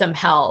some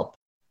help.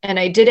 And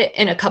I did it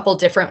in a couple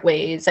different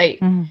ways. I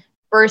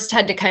first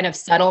had to kind of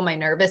settle my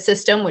nervous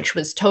system, which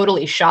was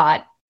totally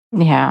shot.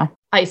 Yeah.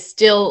 I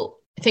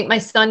think my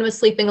son was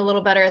sleeping a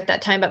little better at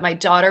that time, but my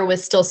daughter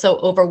was still so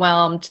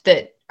overwhelmed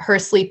that her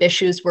sleep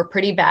issues were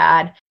pretty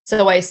bad.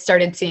 So I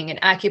started seeing an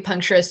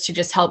acupuncturist to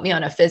just help me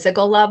on a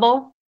physical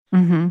level.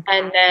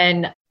 And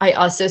then I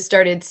also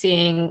started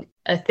seeing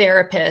a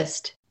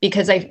therapist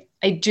because I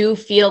do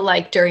feel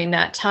like during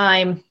that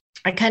time,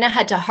 I kind of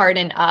had to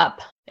harden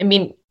up. I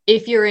mean,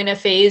 if you're in a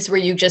phase where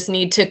you just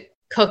need to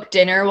cook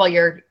dinner while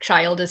your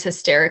child is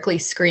hysterically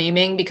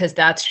screaming because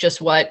that's just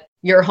what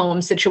your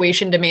home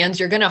situation demands,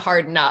 you're going to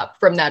harden up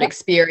from that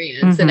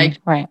experience. And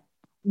I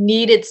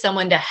needed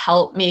someone to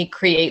help me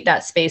create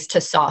that space to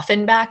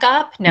soften back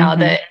up now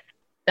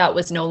that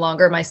was no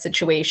longer my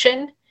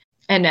situation.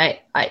 And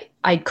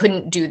I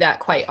couldn't do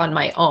that quite on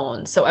my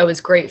own. So I was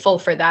grateful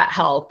for that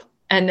help.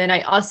 And then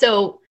I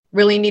also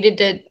really needed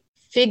to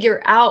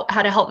figure out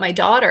how to help my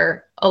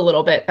daughter a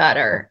little bit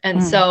better.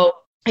 And so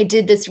I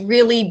did this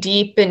really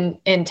deep and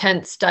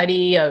intense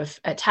study of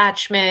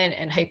attachment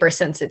and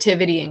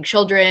hypersensitivity in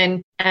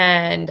children.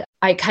 And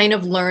I kind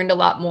of learned a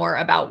lot more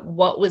about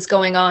what was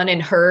going on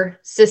in her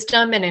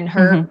system and in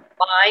her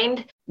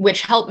mind,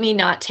 which helped me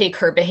not take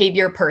her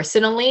behavior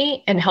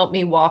personally and helped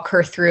me walk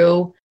her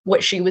through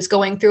what she was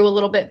going through a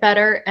little bit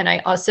better. And I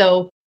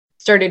also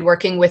started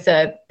working with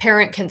a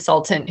parent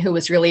consultant who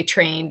was really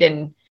trained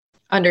in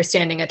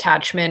understanding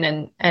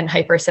attachment and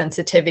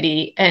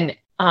hypersensitivity. And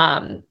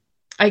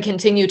I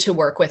continue to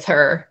work with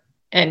her.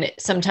 And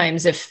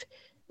sometimes if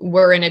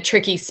we're in a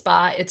tricky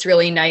spot, it's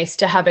really nice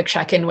to have a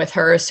check-in with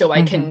her so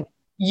I can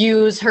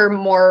use her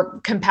more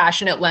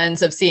compassionate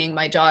lens of seeing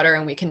my daughter,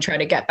 and we can try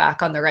to get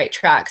back on the right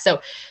track. So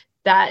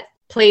that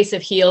place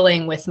of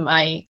healing with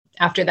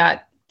after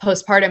that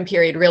postpartum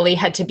period really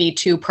had to be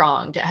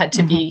two-pronged. It had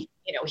to be,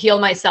 heal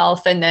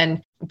myself and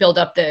then build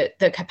up the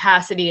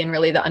capacity and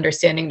really the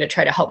understanding to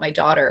try to help my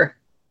daughter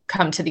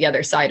come to the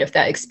other side of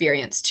that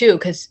experience too,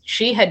 because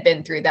she had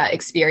been through that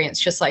experience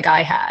just like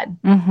I had.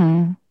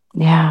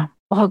 Yeah.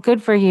 Well,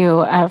 good for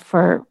you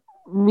for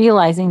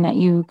realizing that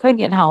you could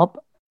get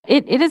help.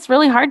 It is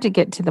really hard to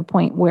get to the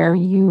point where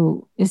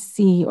you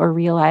see or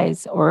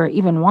realize or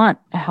even want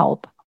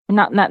help.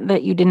 Not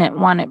that you didn't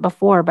want it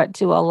before, but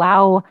to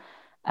allow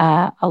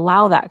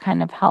that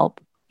kind of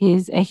help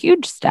is a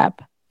huge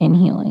step in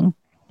healing.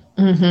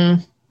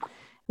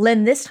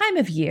 Lynn, this time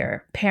of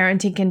year,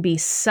 parenting can be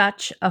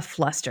such a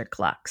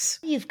flusterclux.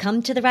 You've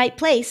come to the right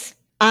place.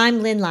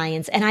 I'm Lynn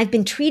Lyons, and I've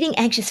been treating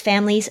anxious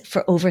families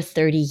for over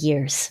 30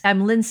 years.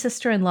 I'm Lynn's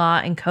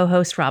sister-in-law and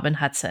co-host Robin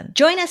Hudson.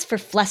 Join us for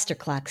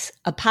Flusterclux,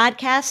 a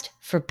podcast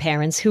for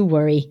parents who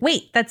worry.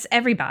 Wait, that's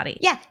everybody.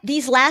 Yeah,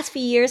 these last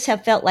few years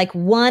have felt like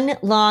one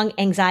long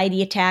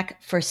anxiety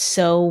attack for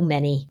so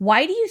many.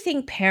 Why do you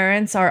think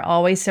parents are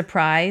always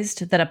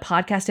surprised that a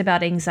podcast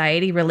about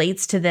anxiety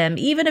relates to them,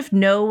 even if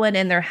no one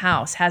in their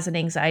house has an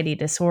anxiety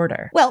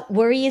disorder? Well,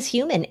 worry is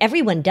human.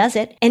 Everyone does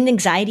it. And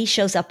anxiety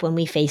shows up when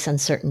we face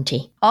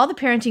uncertainty. All the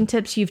parenting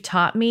tips you've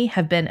taught me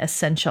have been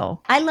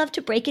essential. I love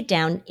to break it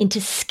down into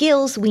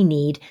skills we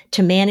need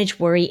to manage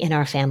worry in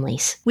our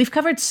families. We've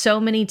covered so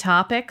many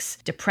topics: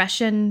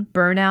 depression,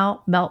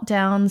 burnout,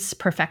 meltdowns,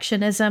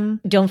 perfectionism.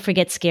 Don't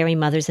forget scary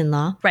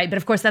mothers-in-law. Right, but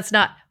of course that's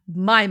not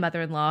my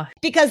mother-in-law.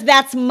 Because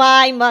that's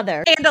my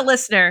mother. And a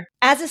listener.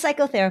 As a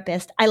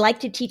psychotherapist, I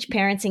like to teach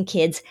parents and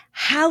kids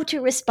how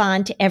to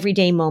respond to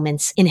everyday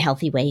moments in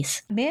healthy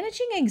ways.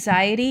 Managing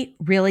anxiety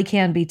really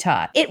can be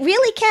taught. It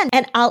really can.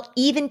 And I'll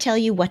even tell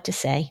you what to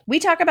say. We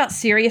talk about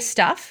serious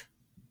stuff,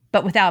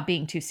 but without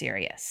being too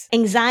serious.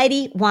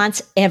 Anxiety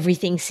wants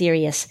everything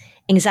serious.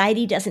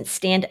 Anxiety doesn't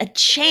stand a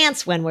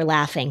chance when we're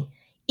laughing,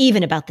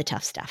 even about the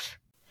tough stuff.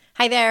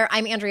 Hi there,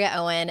 I'm Andrea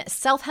Owen,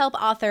 self-help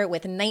author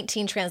with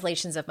 19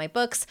 translations of my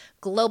books,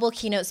 global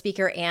keynote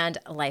speaker, and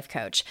life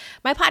coach.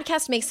 My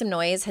podcast, Make Some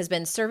Noise, has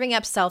been serving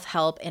up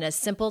self-help in a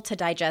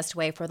simple-to-digest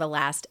way for the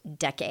last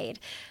decade.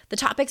 The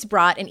topics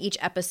brought in each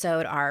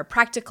episode are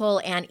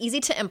practical and easy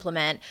to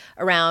implement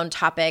around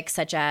topics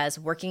such as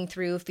working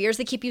through fears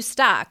that keep you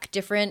stuck,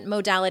 different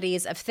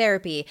modalities of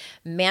therapy,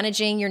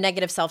 managing your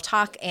negative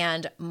self-talk,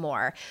 and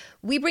more.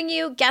 We bring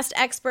you guest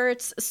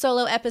experts,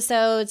 solo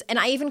episodes, and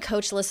I even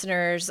coach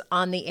listeners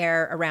on the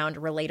air around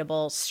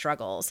relatable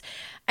struggles.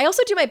 I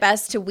also do my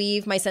best to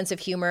weave my sense of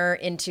humor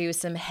into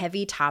some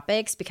heavy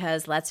topics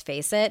because, let's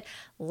face it,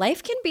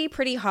 life can be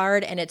pretty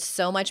hard, and it's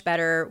so much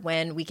better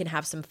when we can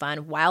have some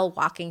fun while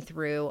walking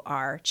through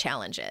our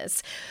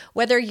challenges.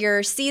 Whether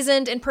you're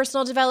seasoned in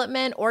personal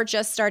development or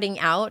just starting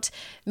out,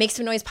 Make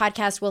Some Noise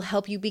podcast will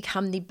help you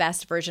become the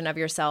best version of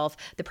yourself,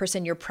 the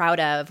person you're proud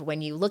of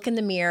when you look in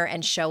the mirror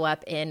and show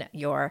up in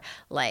your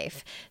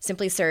life.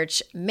 Simply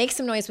search Make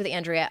Some Noise with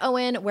Andrea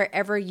Owen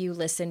wherever you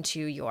listen to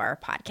your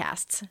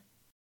podcasts.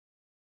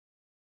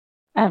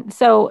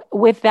 So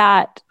with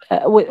that,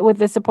 with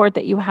the support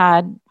that you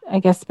had, I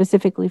guess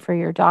specifically for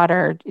your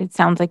daughter, it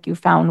sounds like you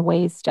found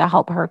ways to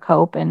help her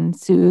cope and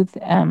soothe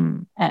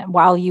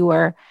while you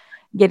were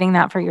getting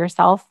that for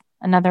yourself.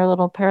 Another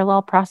little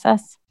parallel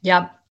process.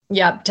 Yep,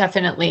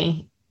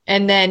 definitely.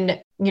 And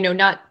then,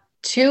 not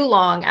too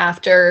long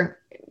after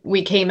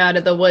we came out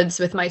of the woods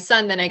with my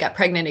son, then I got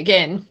pregnant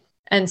again.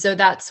 And so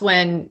that's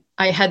when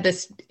I had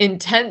this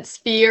intense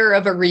fear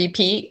of a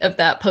repeat of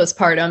that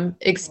postpartum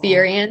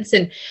experience. Wow.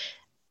 And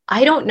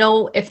I don't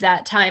know if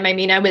that time,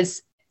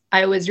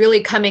 I was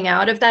really coming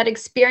out of that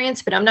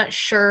experience, but I'm not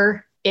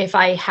sure if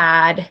I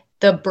had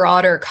the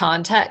broader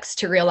context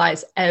to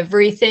realize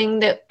everything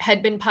that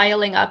had been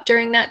piling up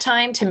during that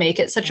time to make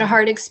it such a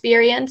hard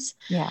experience.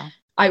 Yeah.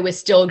 I was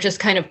still just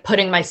kind of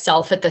putting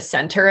myself at the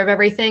center of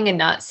everything and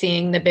not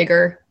seeing the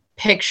bigger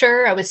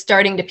picture. I was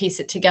starting to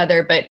piece it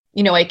together, but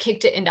I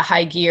kicked it into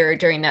high gear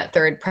during that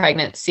third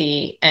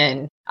pregnancy,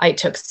 and I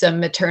took some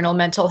maternal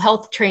mental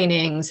health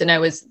trainings, and I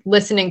was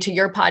listening to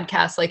your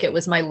podcast like it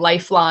was my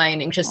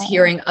lifeline, and just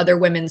hearing other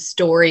women's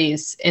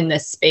stories in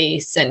this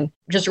space and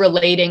just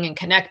relating and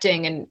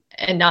connecting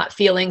and not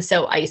feeling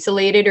so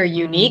isolated or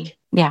unique.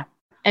 Yeah.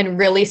 And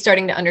really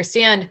starting to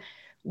understand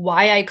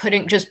why I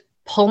couldn't just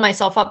pull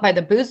myself up by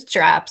the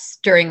bootstraps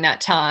during that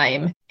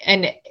time,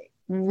 and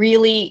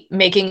really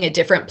making a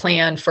different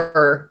plan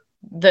for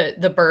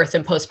the birth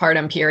and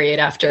postpartum period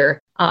after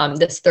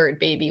this third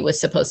baby was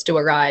supposed to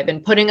arrive,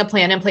 and putting a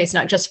plan in place,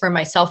 not just for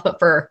myself, but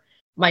for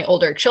my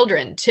older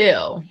children too.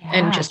 Yeah.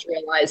 And just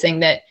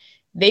realizing that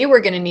they were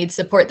going to need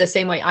support the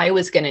same way I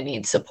was going to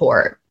need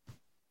support.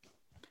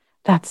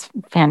 That's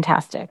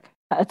fantastic.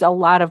 It's a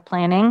lot of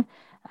planning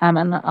and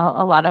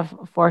a lot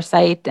of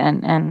foresight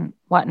and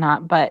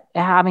whatnot. But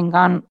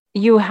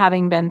you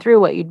having been through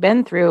what you'd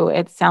been through,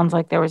 it sounds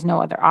like there was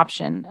no other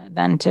option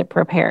than to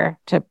prepare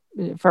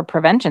for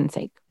prevention's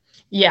sake.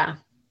 Yeah,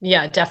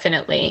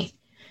 definitely.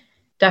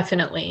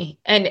 Definitely.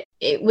 And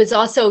it was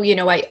also,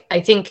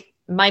 I think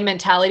my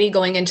mentality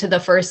going into the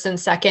first and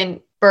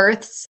second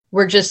births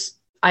were just,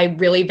 I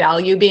really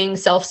value being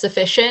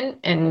self-sufficient,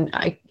 and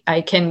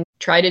I can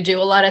try to do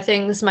a lot of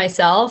things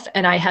myself.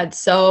 And I had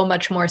so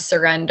much more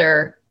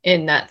surrender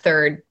in that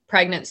third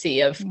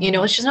pregnancy of,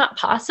 it's just not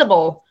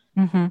possible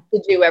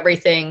to do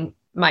everything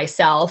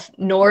myself,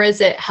 nor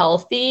is it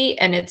healthy.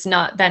 And it's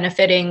not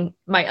benefiting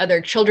my other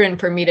children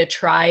for me to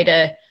try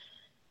to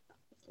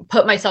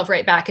put myself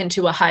right back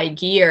into a high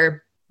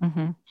gear.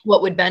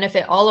 What would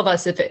benefit all of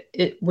us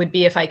it would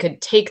be if I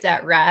could take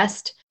that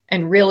rest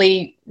and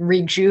really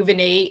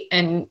rejuvenate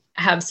and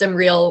have some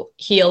real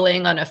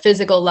healing on a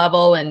physical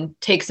level and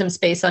take some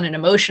space on an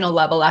emotional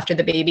level after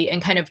the baby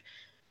and kind of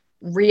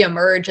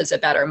reemerge as a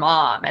better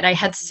mom. And I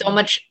had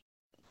such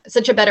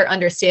a better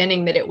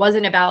understanding that it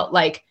wasn't about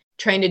like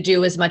trying to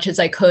do as much as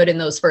I could in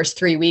those first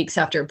 3 weeks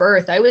after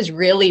birth. I was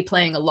really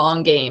playing a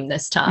long game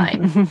this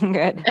time.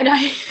 Good. And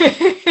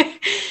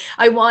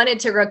I wanted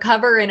to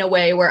recover in a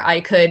way where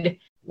I could,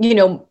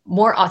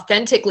 more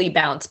authentically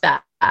bounce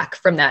back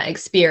from that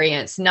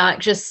experience, not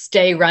just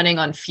stay running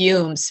on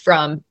fumes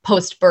from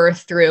post-birth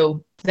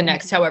through the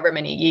next however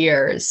many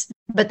years.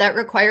 But that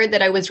required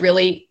that I was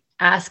really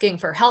asking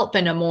for help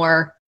in a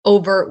more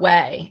overt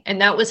way.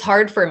 And that was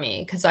hard for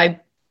me because I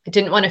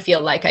didn't want to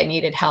feel like I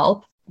needed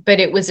help.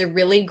 But it was a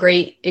really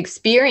great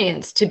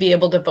experience to be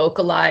able to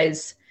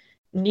vocalize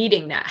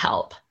needing that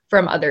help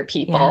from other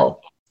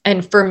people. Yeah.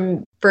 And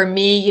for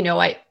me,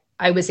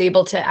 I was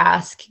able to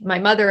ask my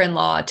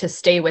mother-in-law to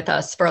stay with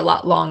us for a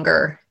lot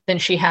longer than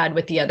she had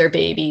with the other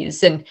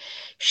babies. And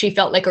she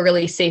felt like a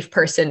really safe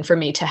person for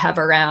me to have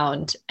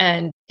around.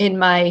 And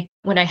when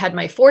I had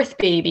my fourth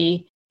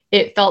baby,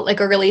 it felt like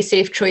a really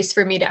safe choice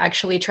for me to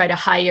actually try to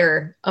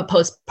hire a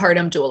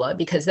postpartum doula,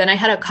 because then I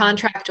had a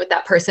contract with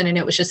that person and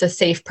it was just a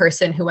safe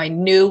person who I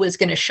knew was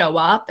going to show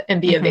up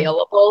and be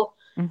available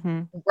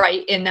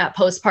right in that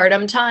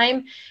postpartum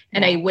time.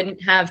 And I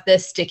wouldn't have the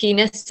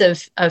stickiness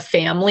of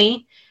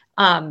family.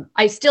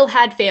 I still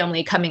had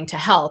family coming to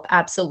help,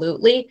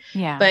 absolutely.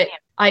 Yeah. But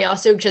I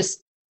also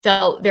just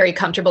felt very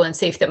comfortable and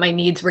safe that my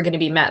needs were going to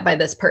be met by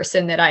this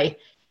person that I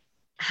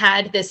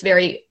had this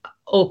very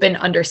open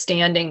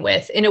understanding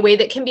with, in a way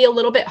that can be a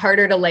little bit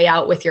harder to lay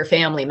out with your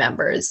family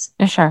members.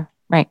 Sure.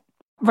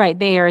 Right.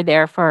 They are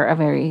there for a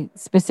very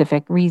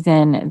specific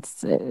reason.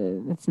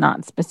 It's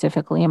not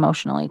specifically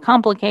emotionally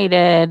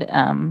complicated.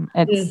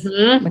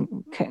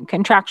 It's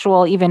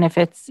contractual, even if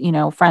it's,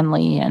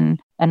 friendly and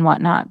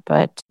whatnot.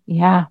 But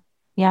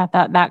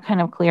that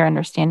kind of clear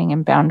understanding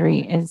and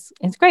boundary is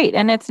great.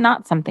 And it's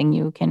not something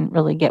you can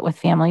really get with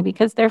family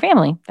because they're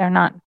family. They're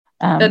not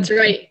that's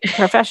right.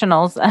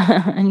 professionals,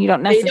 and you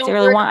don't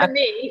necessarily want for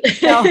me.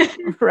 No,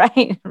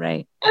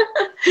 right.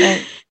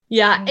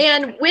 Yeah.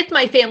 And with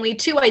my family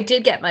too, I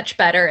did get much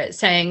better at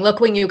saying, look,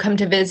 when you come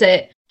to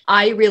visit,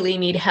 I really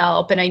need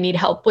help, and I need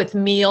help with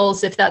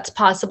meals if that's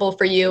possible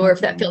for you, or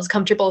if that feels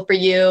comfortable for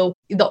you.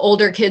 The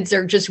older kids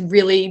are just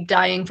really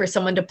dying for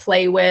someone to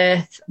play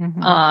with.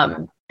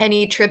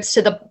 Any trips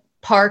to the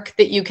park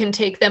that you can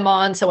take them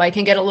on so I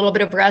can get a little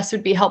bit of rest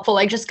would be helpful.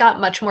 I just got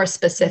much more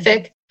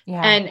specific.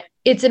 Yeah. And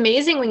it's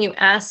amazing when you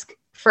ask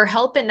for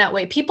help in that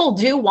way. People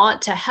do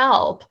want to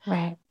help,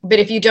 right? But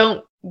if you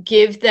don't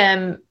give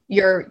them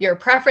your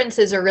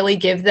preferences or really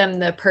give them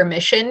the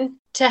permission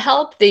to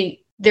help,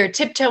 they're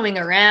tiptoeing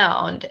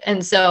around.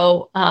 And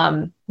so,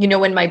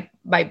 when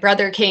my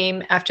brother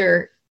came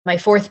after my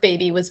fourth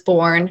baby was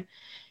born,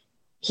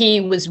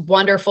 he was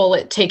wonderful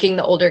at taking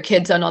the older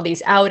kids on all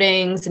these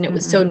outings. And it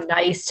was so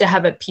nice to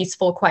have a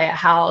peaceful, quiet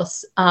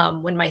house.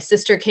 When my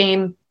sister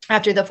came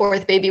after the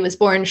fourth baby was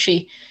born,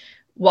 she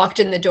walked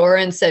in the door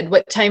and said,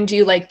 "What time do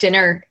you like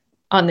dinner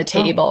on the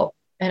table?"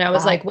 And I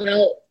was like,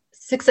 well,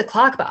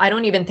 6:00, but I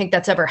don't even think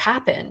that's ever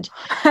happened.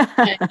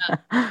 And,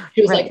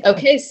 she was like,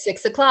 okay,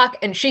 6:00.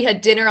 And she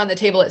had dinner on the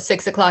table at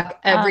 6:00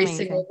 every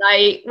single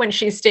night when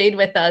she stayed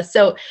with us.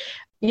 So,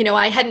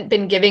 I hadn't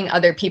been giving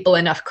other people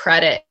enough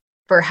credit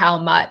for how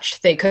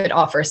much they could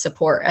offer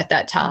support at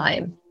that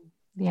time.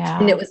 Yeah.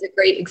 And it was a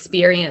great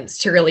experience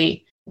to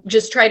really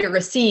just try to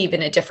receive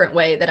in a different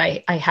way that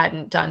I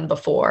hadn't done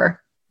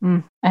before.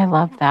 I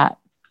love that.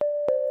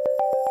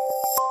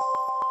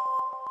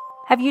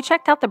 Have you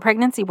checked out the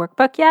pregnancy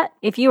workbook yet?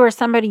 If you or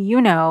somebody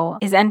you know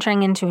is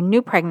entering into a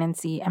new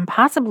pregnancy and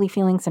possibly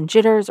feeling some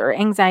jitters or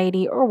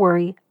anxiety or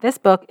worry, this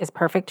book is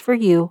perfect for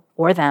you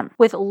or them.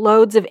 With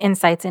loads of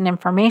insights and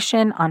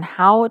information on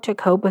how to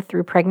cope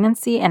through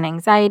pregnancy and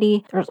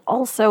anxiety, there's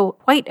also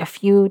quite a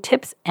few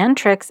tips and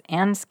tricks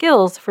and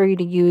skills for you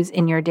to use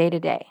in your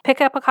day-to-day.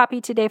 Pick up a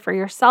copy today for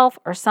yourself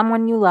or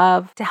someone you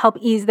love to help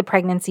ease the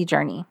pregnancy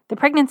journey. The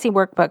pregnancy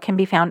workbook can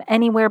be found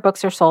anywhere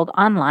books are sold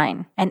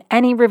online, and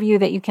any review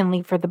that you can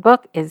leave for the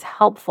book is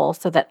helpful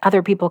so that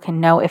other people can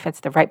know if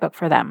it's the right book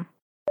for them.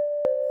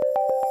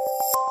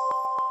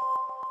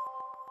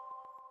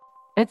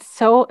 It's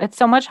so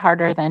much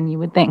harder than you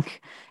would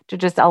think to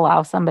just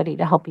allow somebody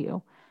to help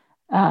you.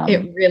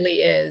 It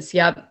really is.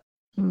 Yep.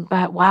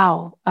 But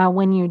wow,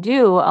 when you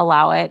do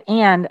allow it,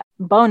 and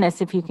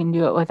bonus if you can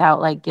do it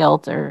without like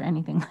guilt or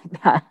anything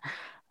like that,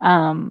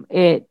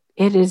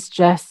 it is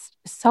just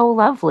so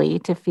lovely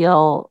to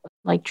feel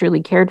like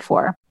truly cared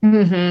for.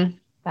 Mm-hmm.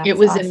 It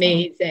was awesome.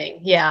 amazing.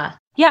 Yeah.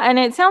 Yeah. And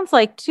it sounds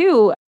like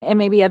too, and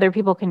maybe other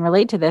people can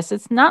relate to this,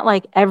 it's not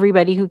like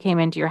everybody who came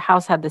into your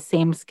house had the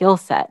same skill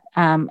set.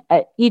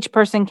 Each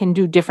person can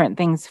do different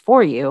things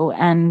for you.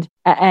 And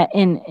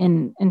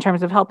in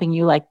terms of helping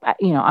you, like,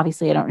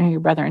 obviously I don't know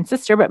your brother and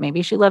sister, but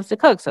maybe she loves to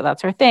cook, so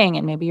that's her thing.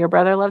 And maybe your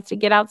brother loves to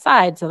get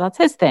outside, so that's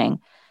his thing.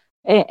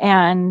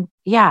 And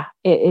yeah,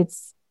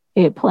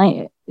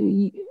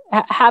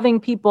 having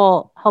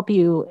people help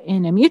you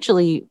in a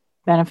mutually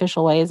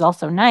beneficial way is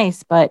also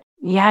nice, but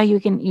yeah, you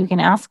can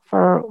ask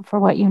for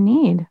what you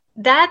need.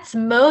 That's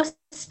most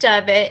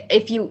of it.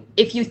 If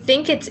you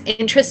think it's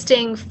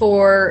interesting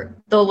for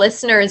the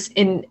listeners,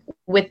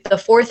 with the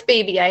fourth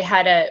baby,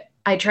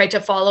 I tried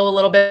to follow a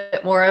little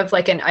bit more of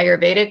like an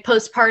Ayurvedic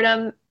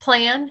postpartum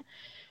plan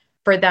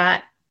for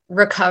that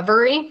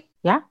recovery.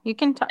 Yeah, you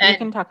can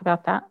talk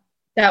about that.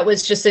 That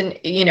was just an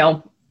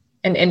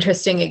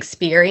interesting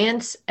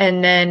experience.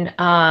 And then,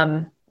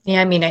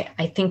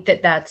 I think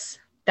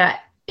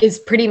that is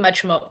pretty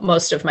much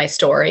most of my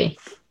story.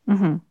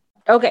 Mm-hmm.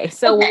 Okay.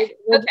 So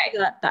we'll do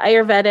the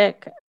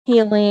Ayurvedic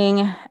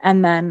healing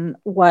and then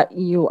what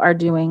you are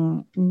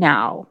doing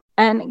now.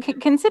 And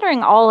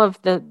considering all of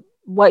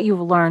what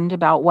you've learned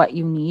about what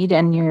you need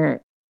and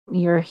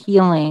your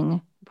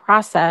healing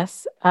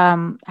process,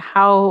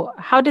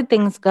 how did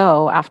things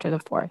go after the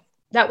fourth?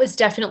 That was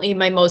definitely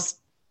my most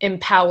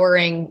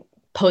empowering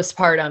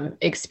postpartum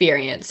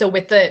experience. So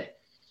with the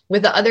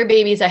other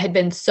babies, I had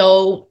been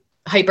so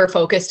hyper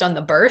focused on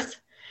the birth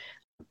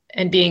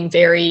and being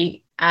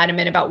very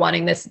adamant about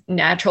wanting this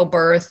natural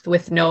birth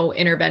with no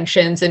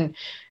interventions. And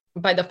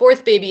by the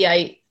fourth baby,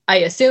 I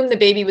assumed the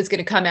baby was going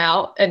to come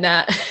out and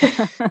that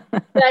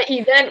that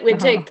event would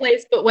take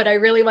place. But what I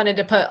really wanted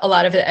to put a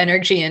lot of the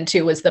energy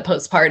into was the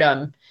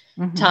postpartum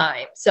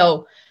time.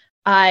 So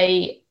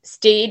I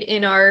stayed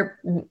in our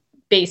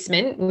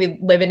basement. We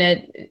live in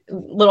a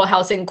little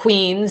house in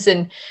Queens,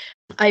 and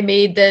I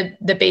made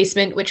the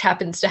basement, which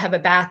happens to have a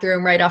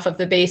bathroom right off of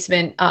the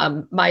basement,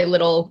 my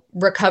little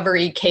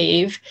recovery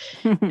cave,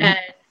 and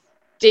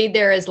stayed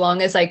there as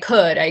long as I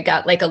could. I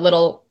got like a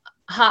little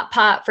hot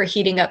pot for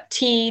heating up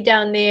tea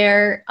down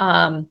there.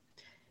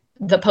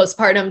 The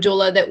postpartum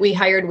doula that we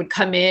hired would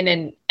come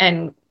in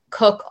and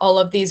cook all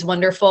of these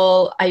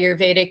wonderful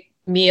Ayurvedic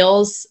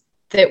meals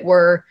that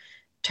were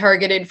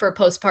targeted for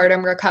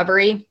postpartum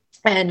recovery.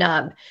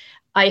 And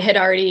I had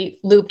already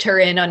looped her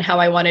in on how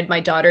I wanted my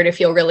daughter to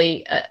feel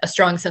really a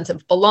strong sense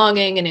of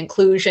belonging and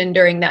inclusion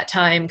during that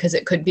time, because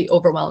it could be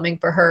overwhelming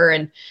for her.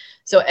 And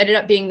so it ended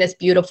up being this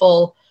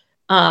beautiful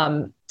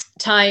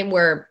time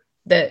where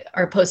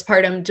our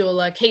postpartum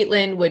doula,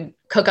 Caitlin, would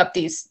cook up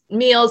these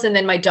meals, and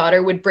then my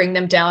daughter would bring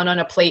them down on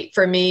a plate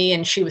for me.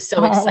 And she was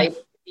so excited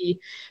to be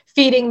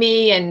feeding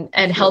me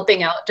and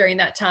helping out during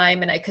that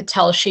time. And I could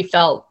tell she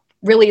felt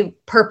really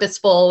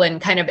purposeful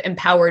and kind of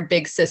empowered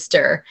big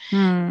sister.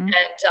 And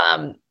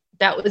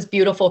that was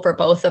beautiful for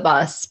both of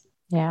us.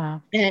 Yeah.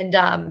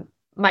 And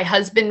my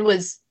husband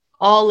was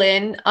all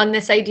in on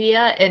this idea,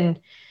 and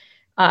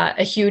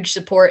a huge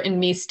support in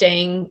me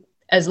staying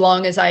as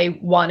long as I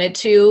wanted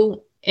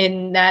to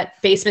in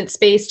that basement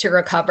space to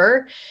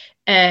recover.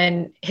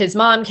 And his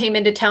mom came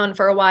into town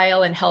for a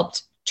while and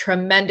helped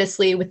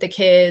tremendously with the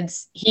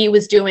kids. He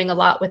was doing a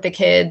lot with the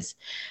kids.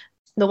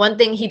 The one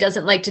thing he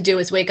doesn't like to do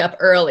is wake up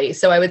early.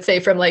 So I would say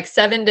from like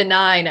 7 to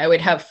 9, I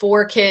would have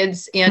 4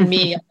 kids and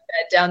me on the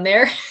bed down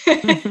there.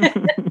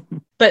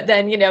 But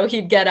then,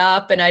 he'd get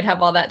up and I'd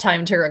have all that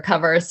time to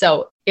recover.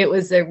 So it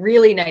was a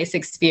really nice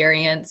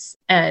experience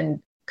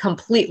and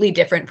completely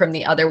different from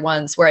the other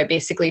ones, where I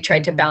basically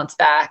tried to bounce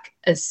back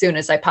as soon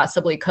as I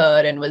possibly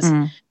could and was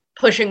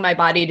pushing my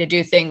body to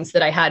do things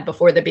that I had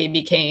before the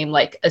baby came,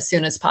 like as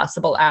soon as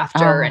possible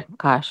after. Oh,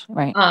 gosh,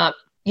 right.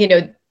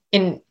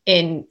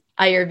 In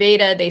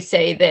Ayurveda,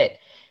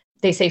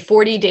 they say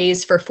 40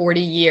 days for 40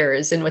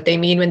 years. And what they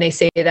mean when they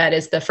say that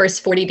is the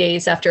first 40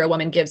 days after a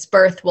woman gives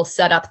birth will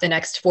set up the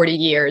next 40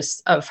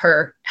 years of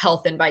her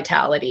health and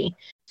vitality.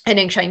 And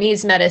in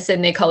Chinese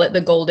medicine, they call it the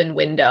golden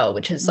window,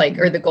 which is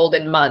or the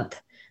golden month,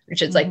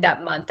 which is like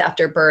that month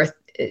after birth.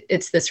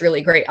 It's this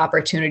really great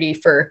opportunity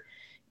for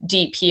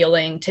deep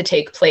healing to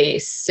take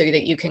place so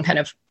that you can kind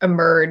of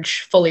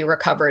emerge fully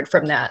recovered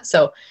from that.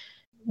 So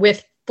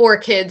with 4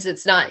 kids,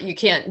 you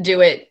can't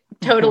do it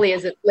totally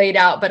as it's laid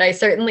out, but I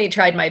certainly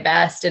tried my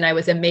best. And I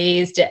was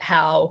amazed at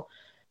how,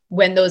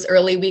 when those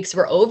early weeks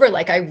were over,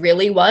 like I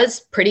really was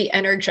pretty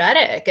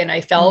energetic and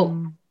I felt,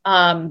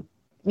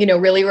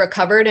 really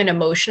recovered, and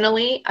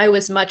emotionally, I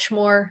was much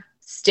more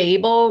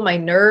stable. My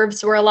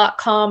nerves were a lot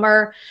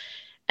calmer.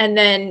 And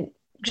then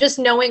just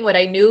knowing what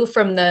I knew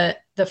from the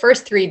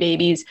first 3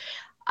 babies,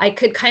 I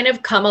could kind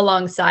of come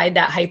alongside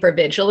that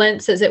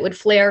hypervigilance as it would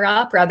flare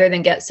up rather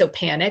than get so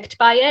panicked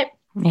by it.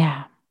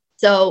 Yeah.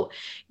 So,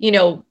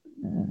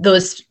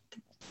 those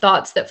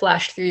thoughts that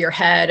flash through your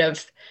head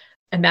of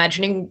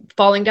imagining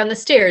falling down the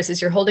stairs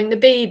as you're holding the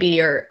baby,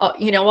 or,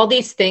 all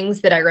these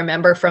things that I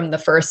remember from the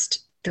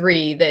first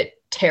 3 that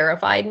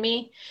terrified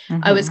me.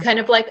 I was kind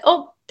of like,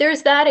 oh,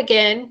 there's that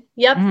again.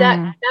 Yep.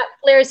 That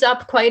flares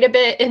up quite a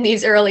bit in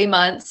these early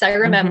months. I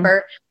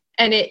remember.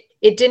 And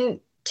it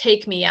didn't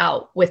take me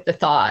out with the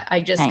thought.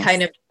 I just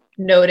kind of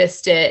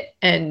noticed it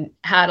and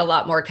had a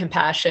lot more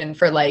compassion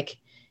for like,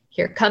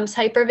 here comes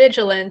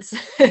hypervigilance.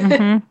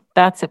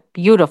 That's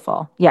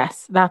beautiful.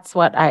 Yes. That's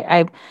what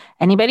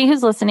anybody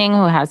who's listening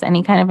who has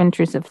any kind of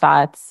intrusive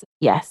thoughts,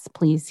 yes,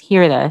 please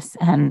hear this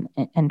and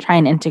try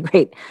and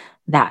integrate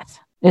that.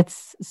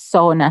 It's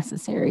so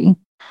necessary.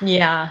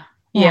 Yeah.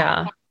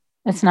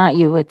 It's not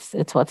you. It's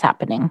what's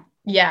happening.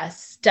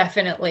 Yes,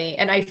 definitely.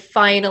 And I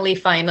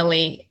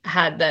finally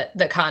had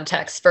the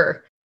context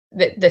for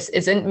that. This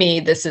isn't me.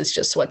 This is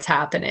just what's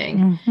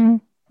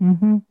happening.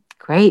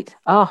 Great.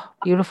 Oh,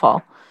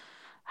 beautiful.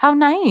 How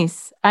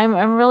nice. I'm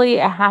really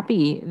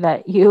happy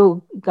that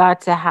you got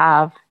to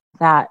have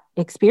that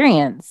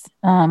experience.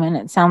 And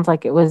it sounds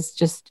like it was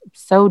just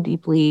so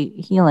deeply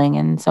healing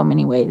in so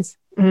many ways.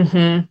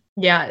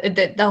 Yeah.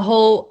 The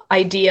whole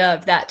idea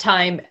of that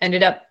time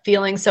ended up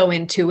feeling so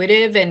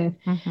intuitive and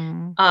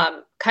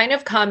kind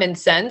of common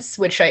sense,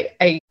 which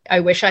I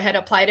wish I had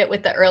applied it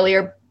with the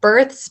earlier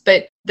births,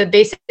 but the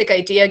basic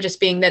idea just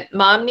being that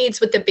mom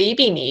needs what the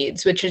baby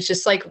needs, which is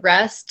just like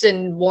rest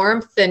and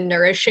warmth and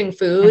nourishing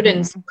food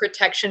and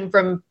protection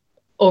from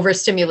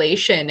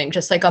overstimulation and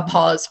just like a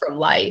pause from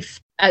life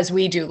as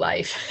we do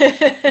life.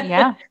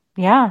 Yeah.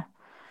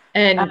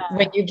 And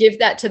when you give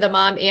that to the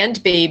mom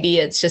and baby,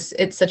 it's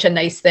such a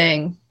nice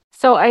thing.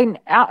 So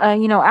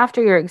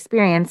after your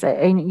experience,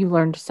 you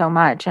learned so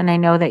much, and I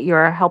know that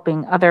you're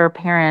helping other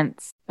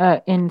parents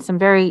in some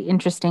very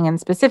interesting and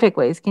specific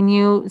ways. Can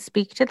you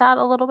speak to that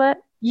a little bit?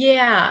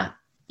 Yeah.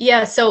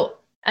 So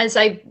as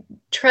I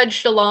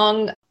trudged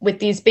along with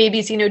these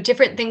babies,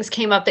 different things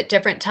came up at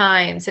different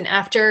times. And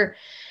after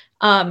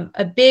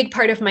a big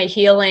part of my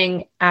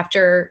healing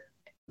after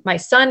my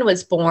son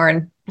was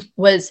born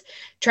was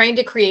trying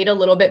to create a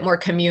little bit more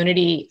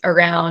community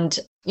around,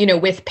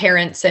 with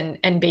parents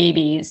and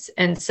babies.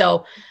 And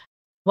so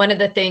one of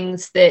the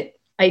things that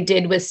I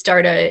did was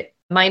start a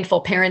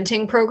mindful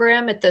parenting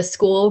program at the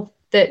school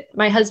that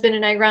my husband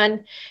and I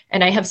run.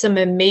 And I have some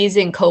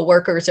amazing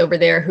coworkers over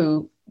there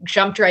who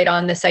jumped right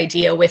on this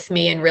idea with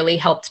me and really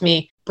helped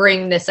me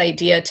bring this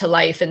idea to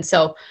life. And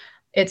so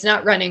it's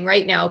not running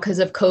right now because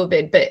of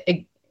COVID, but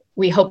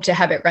we hope to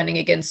have it running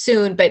again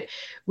soon. But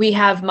we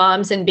have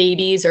moms and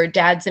babies or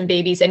dads and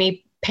babies,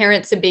 any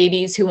parents and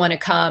babies who want to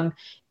come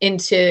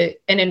into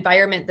an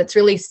environment that's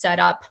really set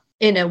up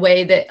in a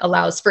way that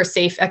allows for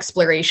safe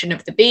exploration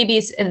of the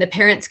babies, and the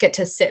parents get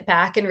to sit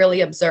back and really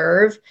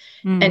observe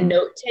and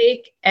note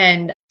take.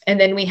 And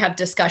then we have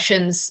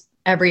discussions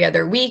every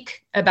other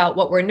week about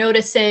what we're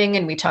noticing.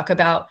 And we talk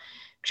about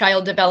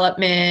child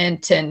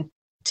development and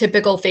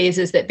typical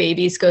phases that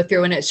babies go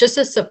through. And it's just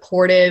a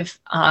supportive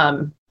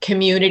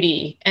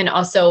community, and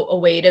also a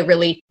way to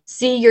really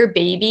see your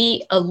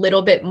baby a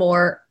little bit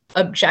more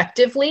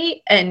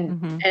objectively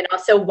and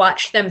also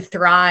watch them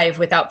thrive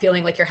without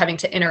feeling like you're having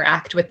to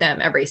interact with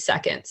them every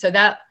second. So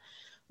that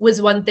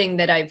was one thing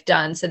that I've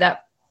done. So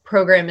that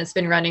program has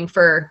been running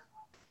for,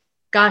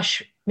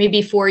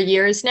 maybe 4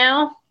 years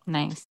now.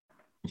 Nice.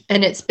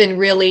 And it's been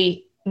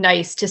really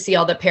nice to see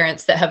all the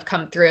parents that have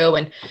come through,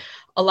 and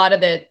a lot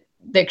of the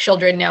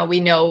children now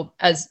we know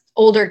as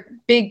older,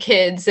 big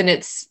kids, and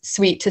it's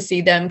sweet to see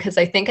them because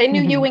I think I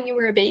knew you when you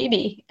were a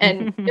baby,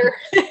 and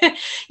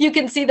you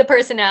can see the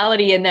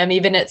personality in them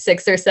even at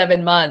 6 or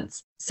 7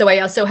 months. So I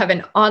also have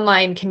an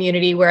online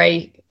community where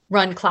I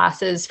run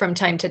classes from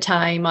time to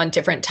time on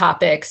different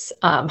topics,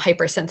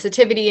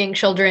 hypersensitivity in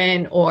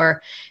children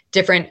or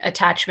different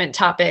attachment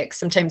topics.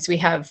 Sometimes we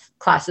have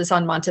classes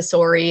on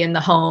Montessori in the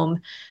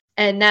home,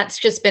 and that's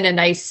just been a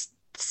nice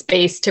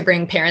space to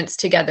bring parents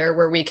together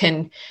where we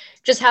can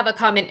just have a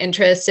common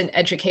interest and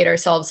educate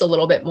ourselves a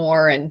little bit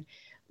more and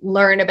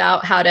learn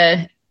about how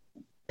to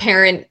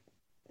parent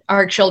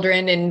our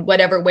children in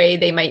whatever way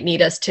they might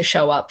need us to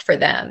show up for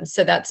them.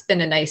 So that's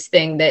been a nice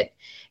thing that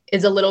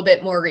is a little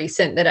bit more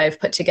recent that I've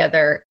put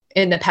together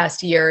in the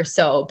past year or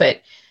so, but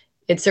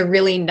it's a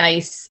really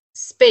nice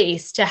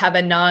space to have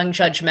a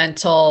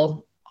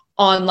non-judgmental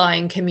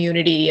online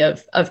community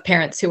of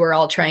parents who are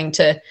all trying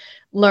to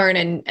learn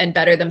and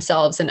better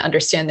themselves and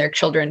understand their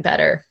children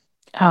better.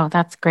 Oh,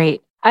 that's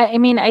great. I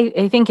mean,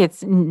 I think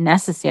it's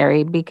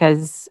necessary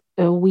because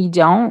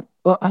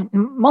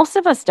most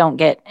of us don't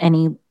get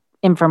any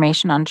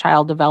information on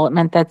child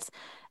development that's,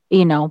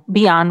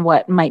 beyond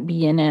what might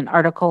be in an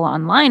article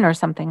online or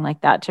something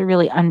like that, to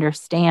really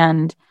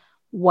understand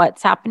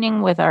what's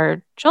happening with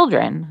our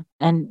children.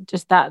 And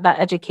just that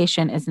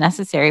education is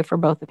necessary for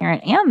both the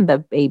parent and the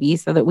baby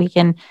so that we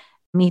can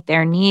meet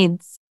their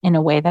needs in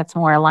a way that's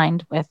more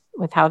aligned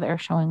with how they're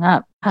showing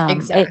up.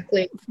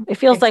 Exactly. It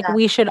feels like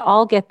we should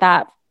all get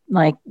that,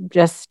 like,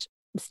 just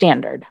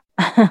standard.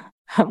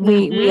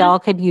 We all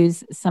could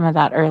use some of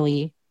that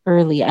early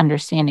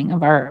understanding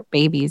of our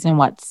babies and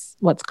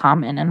what's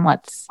common and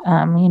what's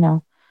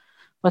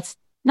what's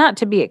not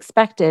to be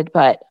expected,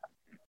 but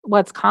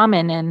what's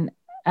common,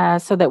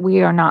 and so that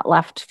we are not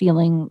left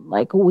feeling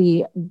like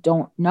we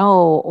don't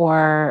know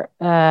or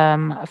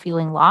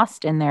feeling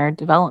lost in their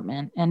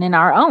development and in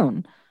our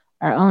own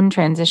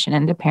transition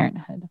into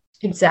parenthood.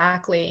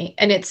 Exactly.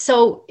 And it's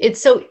so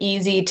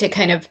easy to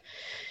kind of,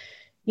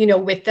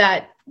 with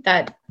that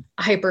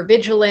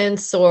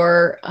hypervigilance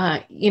or,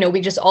 we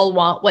just all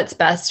want what's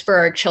best for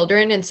our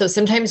children. And so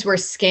sometimes we're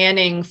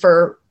scanning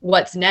for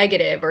what's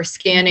negative or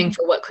scanning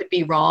for what could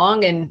be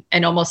wrong and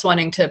almost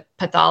wanting to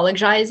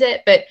pathologize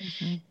it. But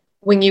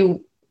when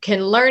you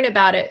can learn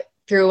about it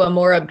through a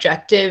more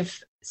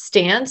objective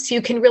stance,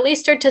 you can really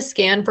start to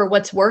scan for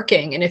what's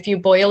working. And if you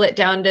boil it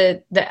down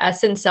to the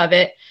essence of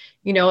it,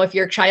 if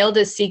your child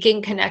is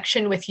seeking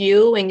connection with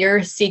you and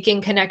you're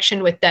seeking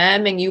connection with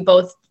them and you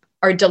both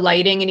are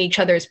delighting in each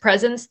other's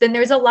presence, then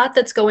there's a lot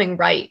that's going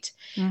right.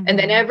 And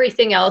then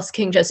everything else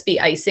can just be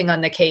icing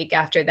on the cake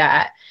after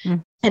that.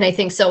 And I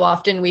think so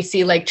often we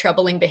see like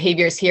troubling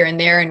behaviors here and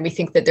there, and we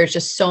think that there's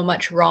just so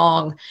much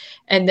wrong.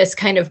 And this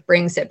kind of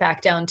brings it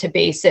back down to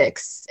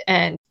basics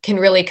and can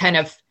really kind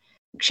of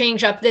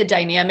change up the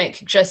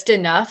dynamic just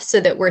enough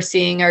so that we're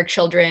seeing our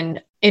children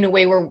in a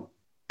way where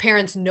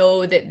parents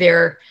know that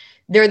they're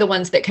the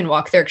ones that can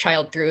walk their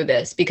child through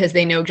this because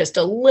they know just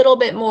a little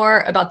bit more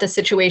about the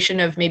situation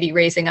of maybe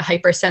raising a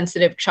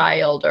hypersensitive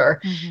child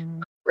or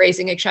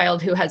raising a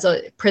child who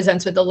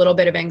presents with a little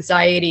bit of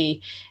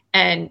anxiety.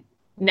 And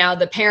now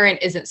the parent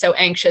isn't so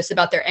anxious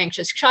about their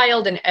anxious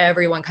child and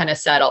everyone kind of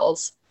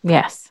settles.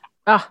 Yes.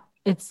 Oh,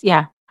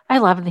 I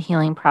love the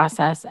healing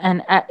process.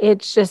 And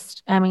it's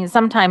just,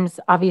 sometimes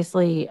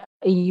obviously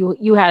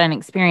you had an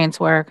experience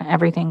where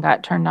everything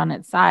got turned on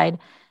its side.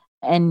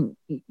 And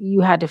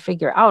you had to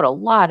figure out a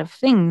lot of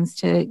things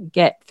to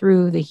get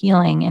through the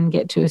healing and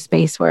get to a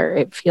space where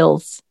it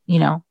feels,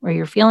 where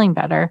you're feeling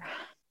better.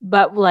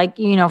 But like,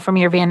 from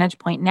your vantage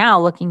point now,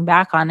 looking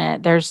back on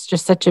it, there's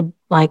just such a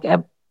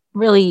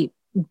really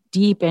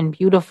deep and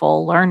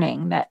beautiful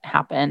learning that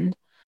happened,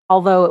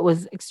 although it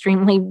was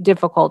extremely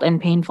difficult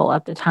and painful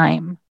at the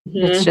time.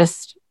 It's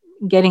just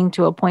getting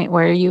to a point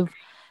where you've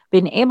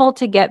been able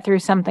to get through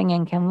something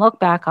and can look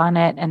back on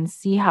it and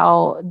see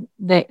how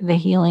the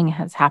healing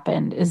has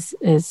happened is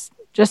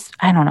just,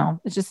 I don't know.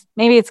 It's just,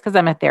 maybe it's because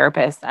I'm a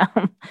therapist.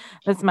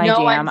 That's my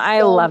jam.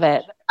 I love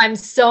it. I'm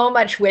so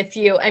much with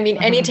you.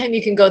 Anytime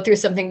you can go through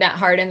something that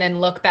hard and then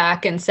look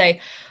back and say,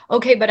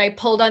 okay, but I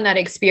pulled on that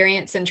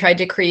experience and tried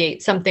to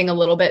create something a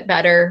little bit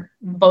better,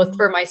 both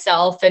for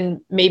myself and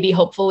maybe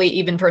hopefully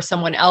even for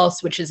someone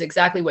else, which is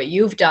exactly what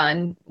you've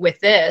done with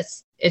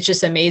this. It's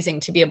just amazing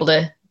to be able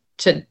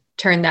to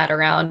turn that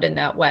around in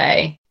that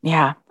way.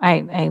 Yeah,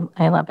 I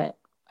love it.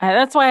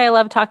 That's why I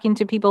love talking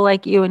to people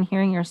like you and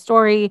hearing your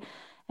story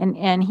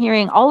and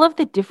hearing all of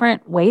the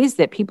different ways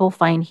that people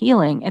find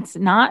healing. It's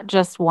not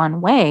just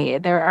one way.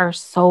 There are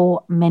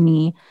so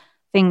many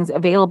things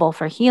available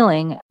for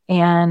healing,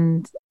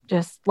 and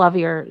just love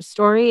your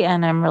story.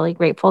 And I'm really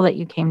grateful that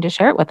you came to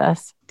share it with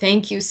us.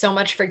 Thank you so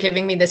much for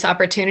giving me this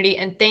opportunity.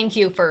 And thank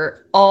you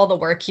for all the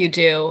work you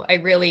do.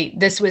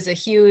 This was a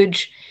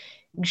huge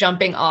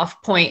jumping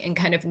off point and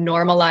kind of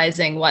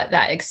normalizing what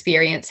that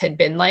experience had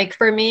been like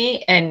for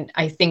me. And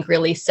I think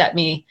really set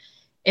me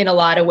in a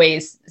lot of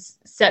ways,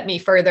 set me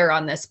further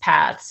on this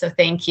path. So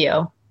thank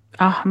you.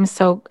 Oh, I'm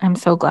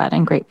so glad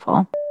and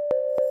grateful.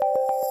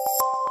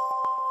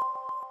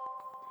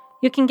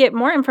 You can get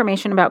more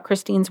information about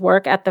Christine's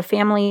work at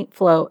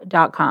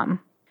thefamilyflow.com.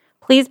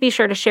 Please be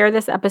sure to share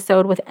this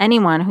episode with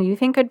anyone who you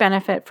think could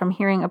benefit from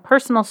hearing a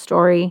personal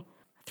story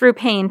through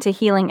pain to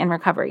healing and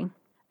recovery.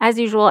 As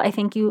usual, I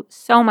thank you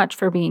so much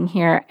for being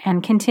here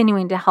and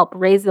continuing to help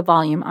raise the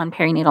volume on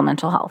perinatal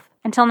mental health.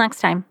 Until next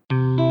time.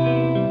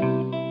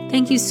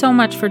 Thank you so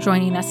much for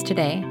joining us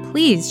today.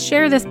 Please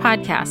share this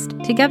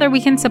podcast. Together we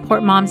can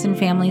support moms and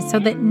families so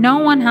that no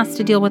one has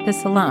to deal with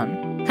this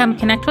alone. Come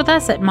connect with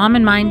us at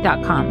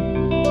momandmind.com.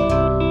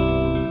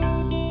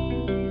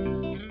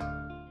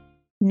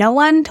 No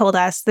one told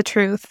us the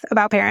truth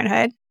about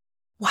parenthood.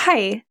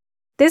 Why?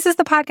 This is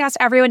the podcast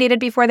everyone needed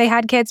before they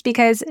had kids,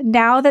 because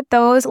now that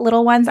those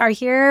little ones are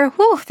here,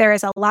 there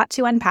is a lot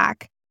to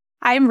unpack.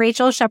 I'm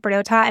Rachel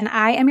Shepardota, and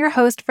I am your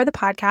host for the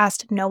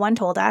podcast No One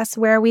Told Us,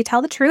 where we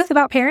tell the truth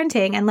about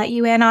parenting and let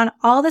you in on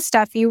all the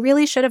stuff you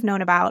really should have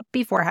known about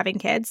before having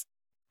kids.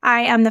 I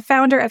am the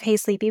founder of Hey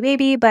Sleepy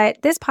Baby,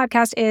 but this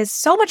podcast is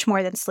so much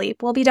more than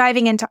sleep. We'll be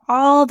diving into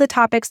all the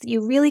topics that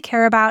you really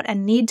care about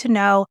and need to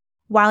know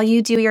while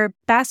you do your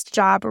best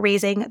job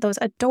raising those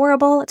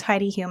adorable,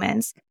 tiny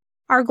humans.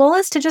 Our goal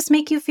is to just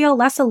make you feel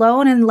less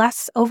alone and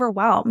less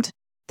overwhelmed.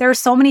 There are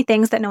so many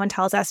things that no one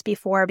tells us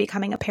before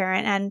becoming a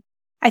parent, and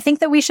I think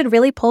that we should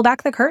really pull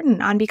back the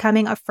curtain on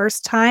becoming a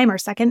first-time or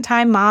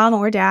second-time mom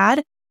or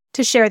dad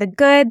to share the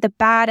good, the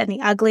bad, and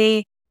the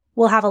ugly.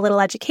 We'll have a little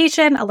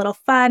education, a little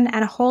fun,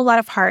 and a whole lot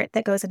of heart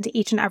that goes into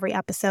each and every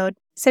episode.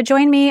 So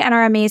join me and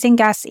our amazing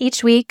guests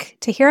each week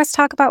to hear us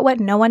talk about what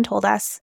no one told us.